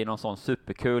uppe i någon sån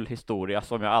superkul historia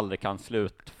som jag aldrig kan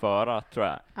slutföra, tror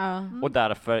jag. Och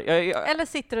därför... Eller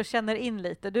sitter och känner in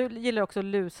lite. Du gillar också att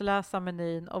lusläsa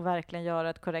menyn och verkligen göra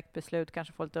ett korrekt beslut,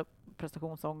 kanske få lite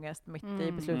prestationsångest mitt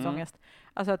i beslutsångest.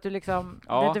 Alltså att du liksom,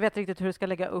 du vet riktigt hur du ska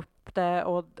lägga upp det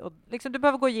och liksom, du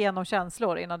behöver gå igenom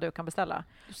känslor innan du kan beställa.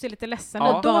 Du ser lite ledsen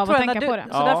ut av att tänka på det.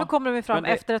 Så därför kommer de fram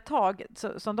efter ett tag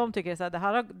som de tycker är så här, det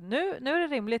här nu är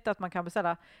det rimligt att man kan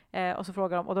beställa. Och så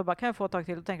frågar de, och då bara, kan jag få ett tag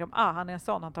till? Och tänker de, han är en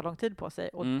sån, han tar lång tid på sig.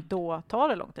 Och då tar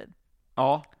det lång tid.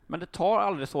 Ja, men det tar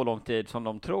aldrig så lång tid som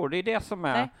de tror. Det är det som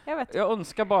är... Nej, jag vet. Jag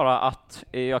önskar bara att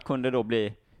jag kunde då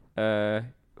bli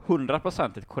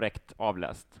 100% korrekt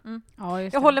avläst. Ja,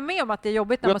 jag håller med om att det är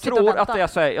jobbigt när man sitter och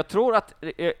väntar. Jag tror att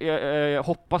jag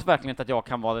hoppas verkligen inte att jag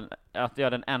kan vara att jag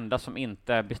är den enda som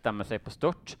inte bestämmer sig på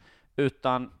stört,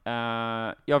 utan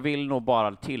jag vill nog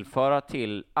bara tillföra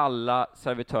till alla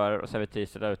servitörer och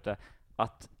servitriser där ute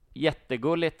att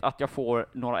jättegulligt att jag får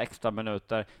några extra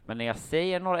minuter, men när jag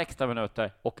säger några extra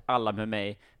minuter och alla med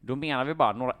mig, då menar vi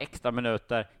bara några extra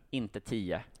minuter, inte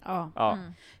 10. Ja.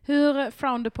 Hur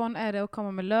frowned upon är det att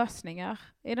komma med lösningar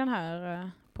i den här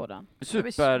podden?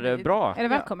 Superbra. Är det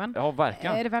välkommen? Ja,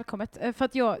 verkligen. Är det välkommet? För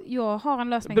att jag har en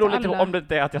lösning till till alla. Om det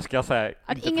inte är att jag ska säga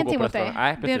ingenting mot dig.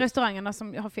 Nej, det är restaurangerna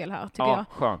som har fel här, tycker jag.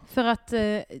 Skönt. För att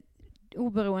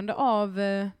oberoende av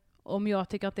om jag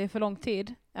tycker att det är för lång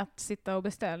tid att sitta och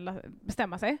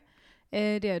bestämma sig,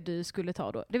 det du skulle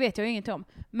ta då. Det vet jag ingenting om.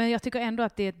 Men jag tycker ändå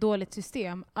att det är ett dåligt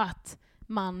system att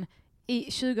man i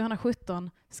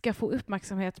 2017 ska få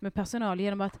uppmärksamhet med personal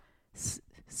genom att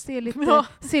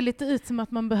se lite ut som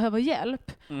att man behöver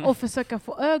hjälp och försöka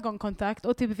få ögonkontakt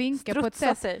och typ vinka på ett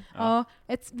sätt.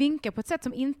 Vinka på ett sätt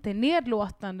som inte är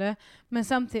nedlåtande, men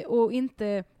samtidigt och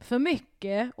inte för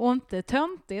mycket och inte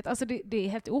töntigt. Alltså det är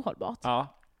helt ohållbart. Ja.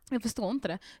 Jag förstår inte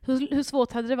det. Hur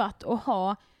svårt hade det varit att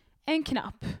ha en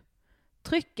knapp,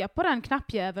 trycka på den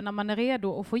knappjäveln när man är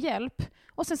redo att få hjälp,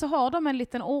 och sen så har de en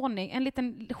liten ordning, en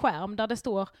liten skärm där det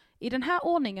står, i den här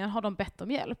ordningen har de bett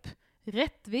om hjälp.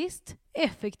 Rättvist,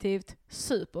 effektivt,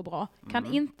 superbra.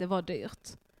 Kan inte vara dyrt.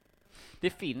 Det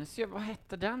finns ju, vad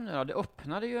hette den nu då? Det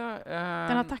öppnade ju...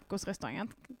 Den här tacosrestaurangen.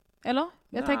 Eller?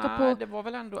 Jag tänker på... det var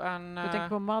väl ändå en... Du tänker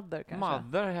på Mother kanske?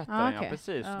 Mother hette den, ja,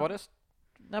 precis. Ja. Var det...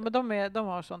 Nej, men de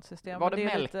har sånt system. Var det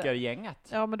Melker-gänget?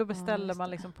 Ja, men då beställer man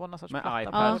liksom på någon sorts med platta.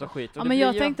 iPads och skit. Och men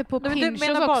jag tänkte på Pinchos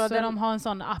också, bara de har en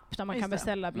sån app där man kan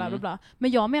beställa bla bla bla.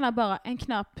 Men jag menar bara en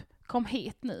knapp, kom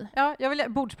hit nu. Ja, jag vill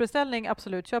bordsbeställning,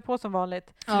 absolut. Kör på som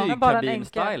vanligt.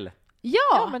 Flygkabin-style.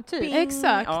 Ja, men typ.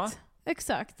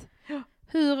 Exakt.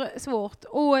 Hur svårt?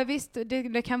 Och visst,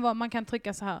 det kan vara, man kan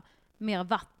trycka så här, mer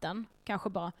vatten, kanske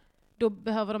bara. Då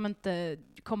behöver de inte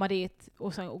komma dit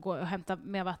och sen gå och hämta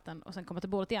mer vatten och sen komma till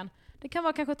bordet igen. Det kan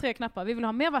vara kanske 3 knappar. Vi vill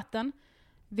ha mer vatten,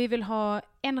 vi vill ha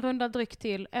en runda dryck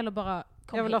till, eller bara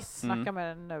kom jag vill hit. snacka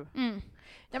med den nu.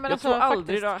 Ja, men jag tror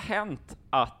aldrig det har hänt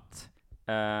att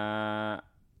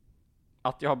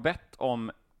jag har bett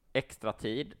om extra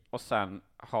tid och sen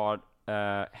har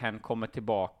hen kommit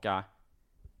tillbaka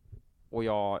och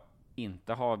jag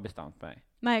inte har bestämt mig.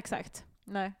 Nej, exakt.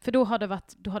 Nej. För då har det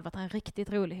varit en riktigt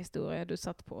rolig historia du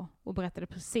satt på och berättade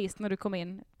precis när du kom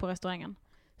in på restaurangen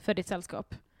för ditt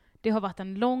sällskap. Det har varit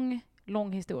en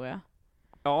lång historia.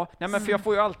 Ja, nej men för jag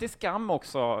får ju alltid skam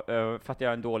också för att jag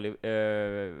är en dålig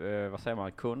vad säger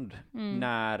man, kund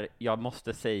när jag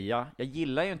måste säga. Jag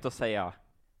gillar ju inte att säga.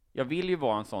 Jag vill ju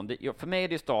vara en sån. För mig är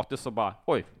det status och bara,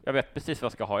 oj, jag vet precis vad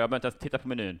jag ska ha. Jag behöver inte ens titta på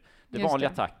menyn. Det är vanliga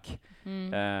tack.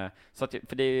 Så att,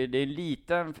 för det är en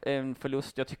liten en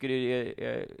förlust. Jag tycker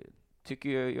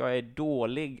jag är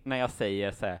dålig när jag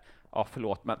säger så här, ja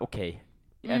förlåt, men okej,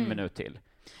 en minut till.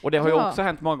 Och det har ju också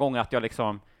hänt många gånger att jag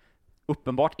liksom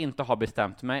uppenbart inte har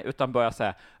bestämt mig utan börjar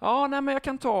säga, ja nej men jag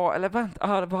kan ta, eller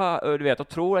vänta, du vet, och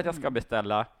tror att jag ska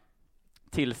beställa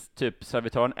tills typ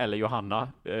servitören eller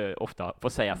Johanna ofta får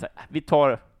säga så här, vi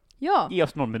tar, ge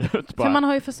oss någon minut bara. För man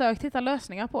har ju försökt hitta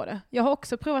lösningar på det. Jag har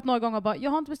också provat några gånger bara,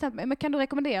 jag har inte bestämt mig, men kan du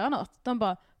rekommendera något? De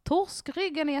bara,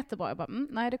 torskryggen är jättebra. Jag bara,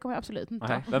 nej det kommer jag absolut inte.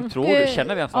 Nej, vem tror du?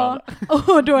 Känner vi ens varandra?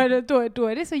 Och då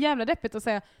är det så jävla deppigt att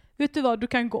säga, vet du vad, du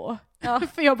kan gå.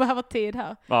 För jag behöver tid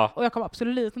här. Ja. Och jag kommer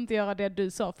absolut inte göra det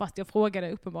du sa fast jag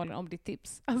frågade uppenbarligen om ditt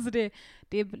tips. Alltså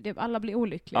alla blir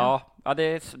olyckliga. Ja,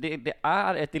 det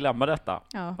är ett dilemma detta.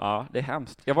 Ja, det är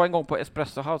hemskt. Jag var en gång på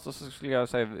Espresso House och så skulle jag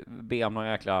be om någon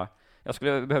jäkla...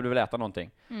 behövde väl äta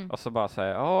någonting. Och så bara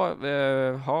säga,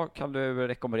 kan du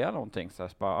rekommendera någonting? Så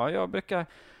bara,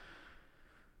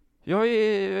 jag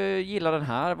gillar den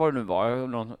här, vad det nu var.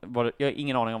 Jag har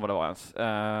ingen aning om vad det var ens.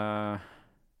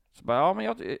 Så bara, ja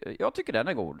men jag tycker den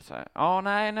är god. Så här,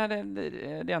 nej, det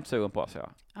är jag inte sugen på, så jag.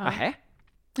 Nähä?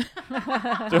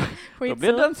 då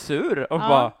blev den sur och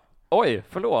bara, oj,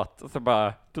 förlåt. Och så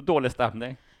bara, dålig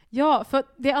stämning. Ja, för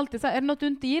det är alltid så här, är det något du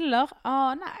inte gillar?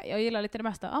 Nej, jag gillar lite det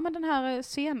mesta. Men den här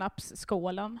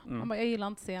senapsskålen. Jag gillar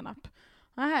inte senap.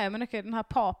 Nej, men okej, den här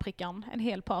paprikan, en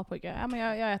hel paprika. Men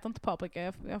jag äter inte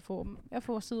paprika, jag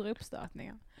får sura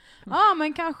uppstötningar.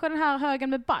 Men kanske den här högen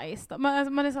med bajs då.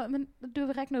 Men du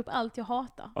vill räkna upp allt jag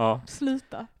hatar. Ja.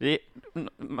 Sluta.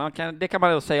 Det kan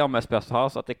man ju säga om Espresso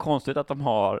House, att det är konstigt att de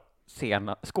har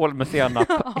skål med senap,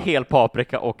 hel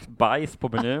paprika och bajs på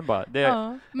menyn bara.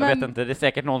 Jag vet inte, det är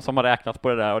säkert någon som har räknat på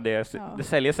det där och det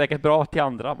säljer säkert bra till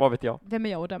andra, vad vet jag. Vem är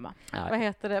jag att döma? Vad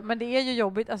heter det? Men det är ju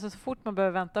jobbigt, alltså så fort man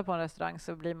behöver vänta på en restaurang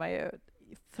så blir man ju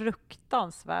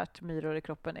fruktansvärt myror i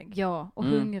kroppen. Ja, och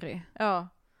hungrig. Ja.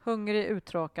 Hungrig,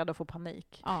 uttråkad och får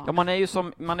panik. Ja, man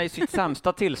är i sitt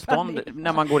sämsta tillstånd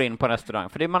när man går in på en restaurang.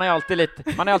 För man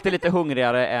är alltid lite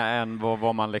hungrigare än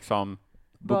vad man liksom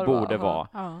borde vara.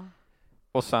 Ja.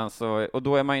 Och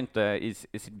då är man inte i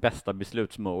sitt bästa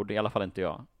beslutsmod, i alla fall inte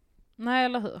jag. Nej,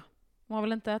 eller hur? Man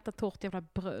vill inte äta torrt jävla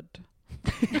bröd.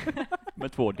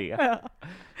 Med 2D. Ja.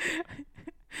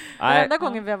 Enda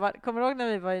gången kommer du ihåg när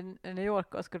vi var i New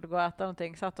York och skulle gå och äta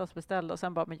någonting, satt oss beställde och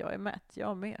sen bara, men jag är mätt,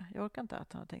 jag med, jag orkar inte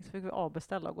äta någonting, så fick vi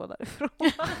avbeställa och gå därifrån.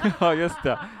 Ja, just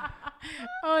det.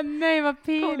 Nej, vad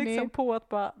pinigt. Kom liksom på att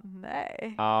bara,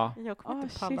 nej, jag kommer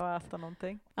inte palla att äta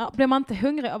någonting. Ja, blir man inte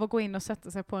hungrig av att gå in och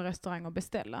sätta sig på en restaurang och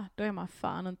beställa, då är man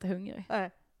fan inte hungrig.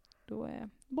 Nej. Då är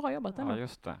bra jobbat ändå. Ja,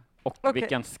 just det. Och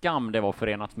vilken skam det var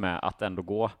förenat med att ändå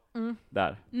gå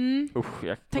där.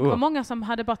 Tänk vad många som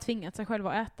hade bara tvingat sig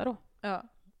själva att äta då. Ja.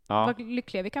 Vad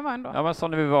lyckliga vi kan vara ändå. Ja, men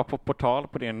som när vi var på Portal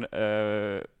på din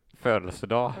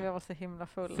födelsedag. Jag var så himla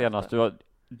full. Senast du var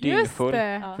dyngfull.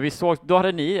 För vi såg, då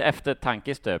hade ni efter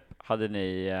tankis typ,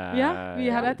 vi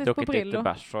hade ätit på Brillo. Lite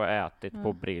bärs och ätit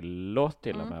på Brillo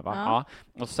till och med, va? Ja.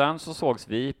 Och sen så sågs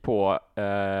vi på,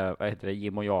 vad heter det,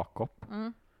 Jim och Jakob.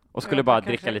 Och skulle bara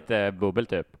dricka lite bubbel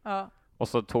typ. Ja. Och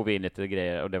så tog vi in lite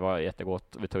grejer och det var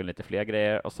jättegott. Vi tog in lite fler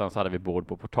grejer och sen så hade vi bord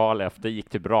på Portal efter. Gick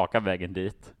typ raka vägen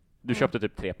dit. Du köpte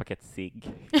typ 3 paket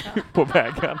cigg på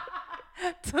vägen.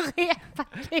 3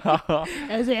 paket? Ja.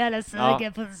 Jag är så jävla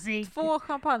sugen på cigg. 2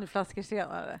 champagneflaskor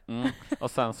senare.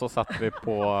 Och sen så satt vi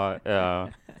på...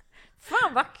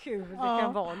 Fan vad kul det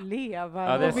kan vara att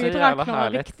leva. Ja, det är och vi drack några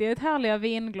riktigt härliga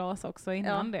vinglas också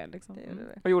innan det. Liksom.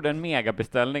 Och gjorde en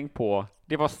megabeställning på,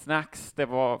 det var snacks, det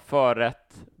var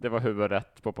förrätt, det var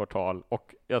huvudrätt på Portal.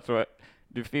 Och jag tror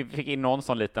du fick in någon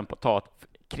sån liten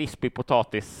krispig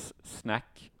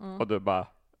potatissnack. Och du bara,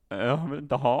 jag vill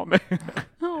inte ha mig.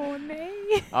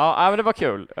 Nej. Ja, men det var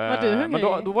kul. Var du hungrig?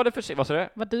 Men då var det för sig, vad sa du?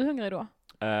 Var du hungrig då?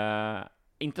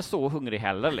 Inte så hungrig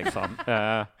heller liksom.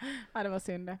 Ja, det var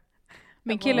synd det.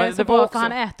 Min kille är så bra för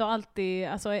han äter alltid,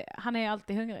 alltså han är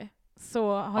alltid hungrig.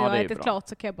 Så har jag ätit klart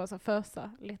så kan jag bara så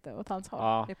fösa lite åt hans håll.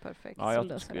 Ja. Det är perfekt. Ja,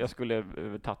 jag skulle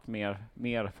tagit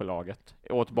mer för laget.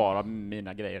 Jag åt bara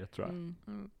mina grejer tror jag.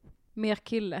 Mer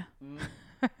kille.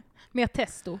 Mer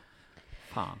testo.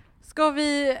 Fan. Ska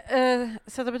vi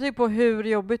sätta betyg på hur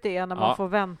jobbigt det är när man får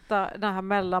vänta den här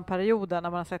mellanperioden när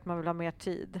man har sagt att man vill ha mer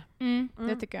tid?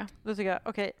 Det tycker jag. Då tycker jag,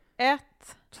 okej. 1,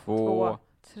 2,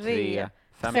 3,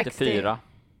 54.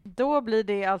 Då blir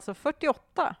det alltså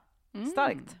 48.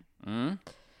 Starkt.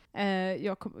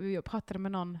 Jag pratade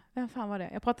med någon, vem fan var det?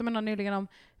 Jag pratade med någon nyligen om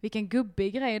vilken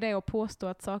gubbig grej det är att påstå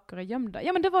att saker är gömda.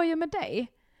 Ja, men det var ju med dig,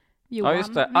 Johan. Ja,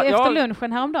 just det. Efter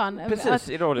lunchen häromdagen. Precis, att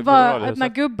när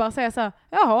gubbar säger så här,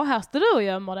 jaha, här står du och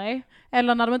gömmer dig.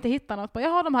 Eller när de inte hittar något,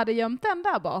 jaha, de hade gömt den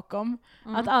där bakom.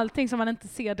 Att allting som man inte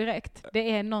ser direkt,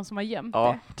 det är någon som har gömt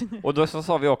det. Och då så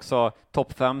sa vi också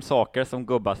topp 5 saker som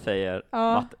gubbar säger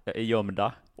att är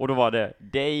gömda. Och då var det,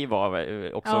 dig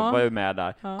var ju med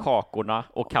där. Kakorna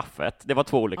och kaffet. Det var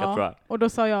 2 olika tror jag. Och då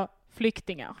sa jag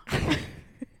flyktingar.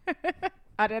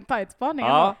 Ja, det är en tajt spaning.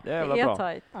 Ja, det är bra.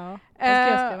 Tajt. Ja.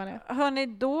 Hörni,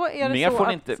 då är det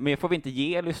mer får vi inte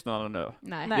ge lyssnarna nu.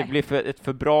 Nej. Det blir ett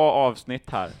för bra avsnitt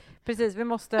här. Precis, vi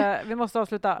måste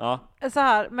avsluta. Så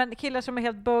här, men killar som är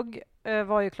helt bugg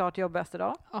var ju klart jobbigast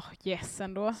idag. Yes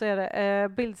ändå. Så är det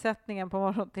bildsättningen på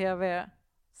morgon-tv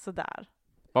sådär.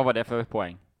 Vad var det för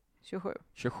poäng?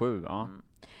 27, ja.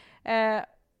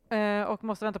 Och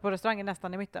måste vänta på restaurangen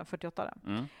nästan i mitten, 48.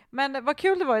 Men vad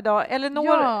kul det var idag.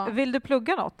 Elinor, vill du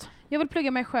plugga något? Jag vill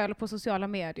plugga mig själv på sociala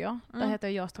medier. Där heter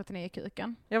jag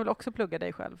JAS39kuken. Jag vill också plugga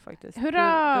dig själv faktiskt.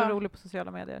 Hurra! Du är rolig på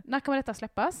sociala medier. När kommer detta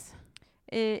släppas?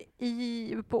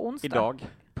 På onsdag. Idag.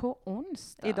 På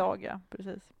onsdag? Idag, ja.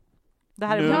 Precis. Det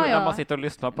här nu när man sitter och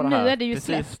lyssnar på det här. Nu är det ju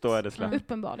precis då är det släppt.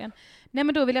 Uppenbarligen. Nej,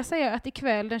 men då vill jag säga att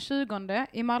ikväll den 20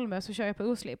 i Malmö så kör jag på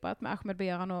Oslipat med Ahmed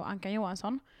Beran och Ankan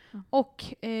Johansson. Och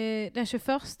den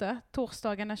 21,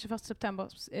 torsdagen den 21 september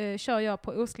kör jag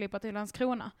på Oslipat i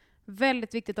Landskrona.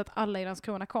 Väldigt viktigt att alla i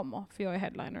Landskrona kommer, för jag är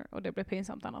headliner och det blir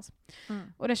pinsamt annars.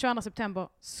 Och den 22 september,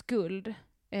 Skuld,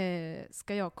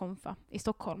 ska jag konfa i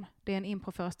Stockholm. Det är en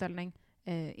improföreställning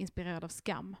inspirerad av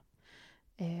Skam.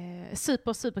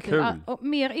 Super kul. Och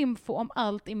mer info om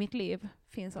allt i mitt liv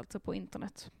finns alltså på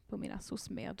internet på mina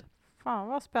SOSMED. Fan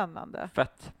vad spännande.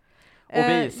 Fett. Och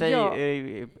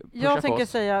vi jag tänker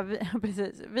säga,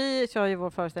 precis, vi kör ju vår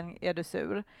föreställning Är du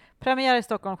sur? Premiär i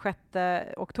Stockholm 6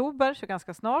 oktober, så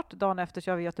ganska snart. Dagen efter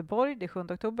kör vi Göteborg, det är 7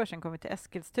 oktober. Sen kommer vi till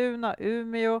Eskilstuna,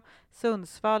 Umeå,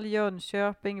 Sundsvall,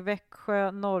 Jönköping,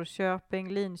 Växjö, Norrköping,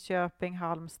 Linköping,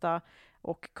 Halmstad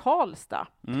och Karlstad.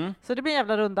 Så det blir en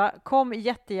jävla runda. Kom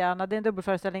jättegärna, det är en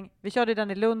dubbelföreställning. Vi körde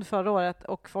den i Lund förra året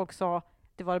och folk sa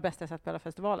det var det bästa jag sett på hela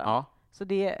festivalen. Ja. Så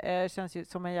det känns ju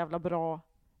som en jävla bra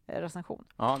recension.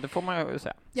 Ja, det får man ju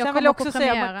säga. Jag kommer också på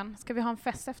premiären. Ska vi ha en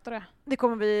fest efter det? Det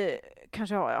kommer vi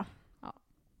kanske ha, ja.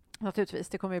 Naturligtvis,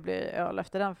 det kommer ju bli öl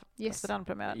efter den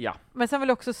premiären. Ja. Men sen vill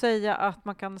jag också säga att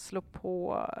man kan slå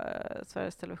på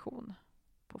Sveriges Television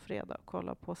på fredag och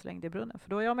kolla på Släng dig i brunnen, för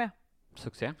då är jag med.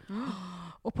 Succé.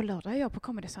 Och på lördag är jag på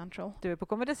Comedy Central. Du är på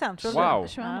Comedy Central. Wow.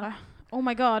 22. Oh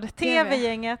my god.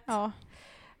 TV-gänget. Ja.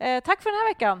 Tack för den här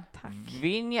veckan. Tack.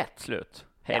 Vignett slut.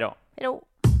 Hej då. Hej då.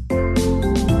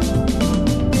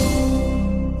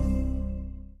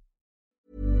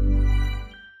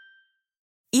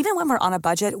 Even when we're on a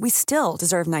budget, we still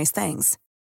deserve nice things.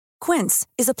 Quince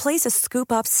is a place to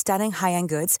scoop up stunning high-end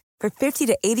goods for 50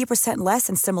 to 80% less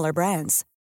than similar brands.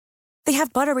 They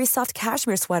have buttery soft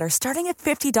cashmere sweaters starting at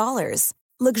 $50,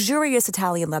 luxurious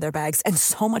Italian leather bags, and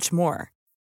so much more.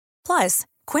 Plus,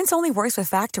 Quince only works with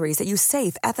factories that use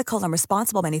safe, ethical, and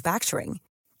responsible manufacturing.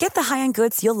 Get the high-end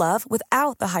goods you'll love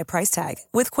without the high price tag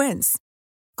with Quince.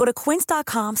 Go to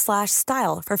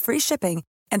quince.com/style for free shipping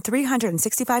and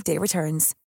 365-day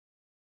returns.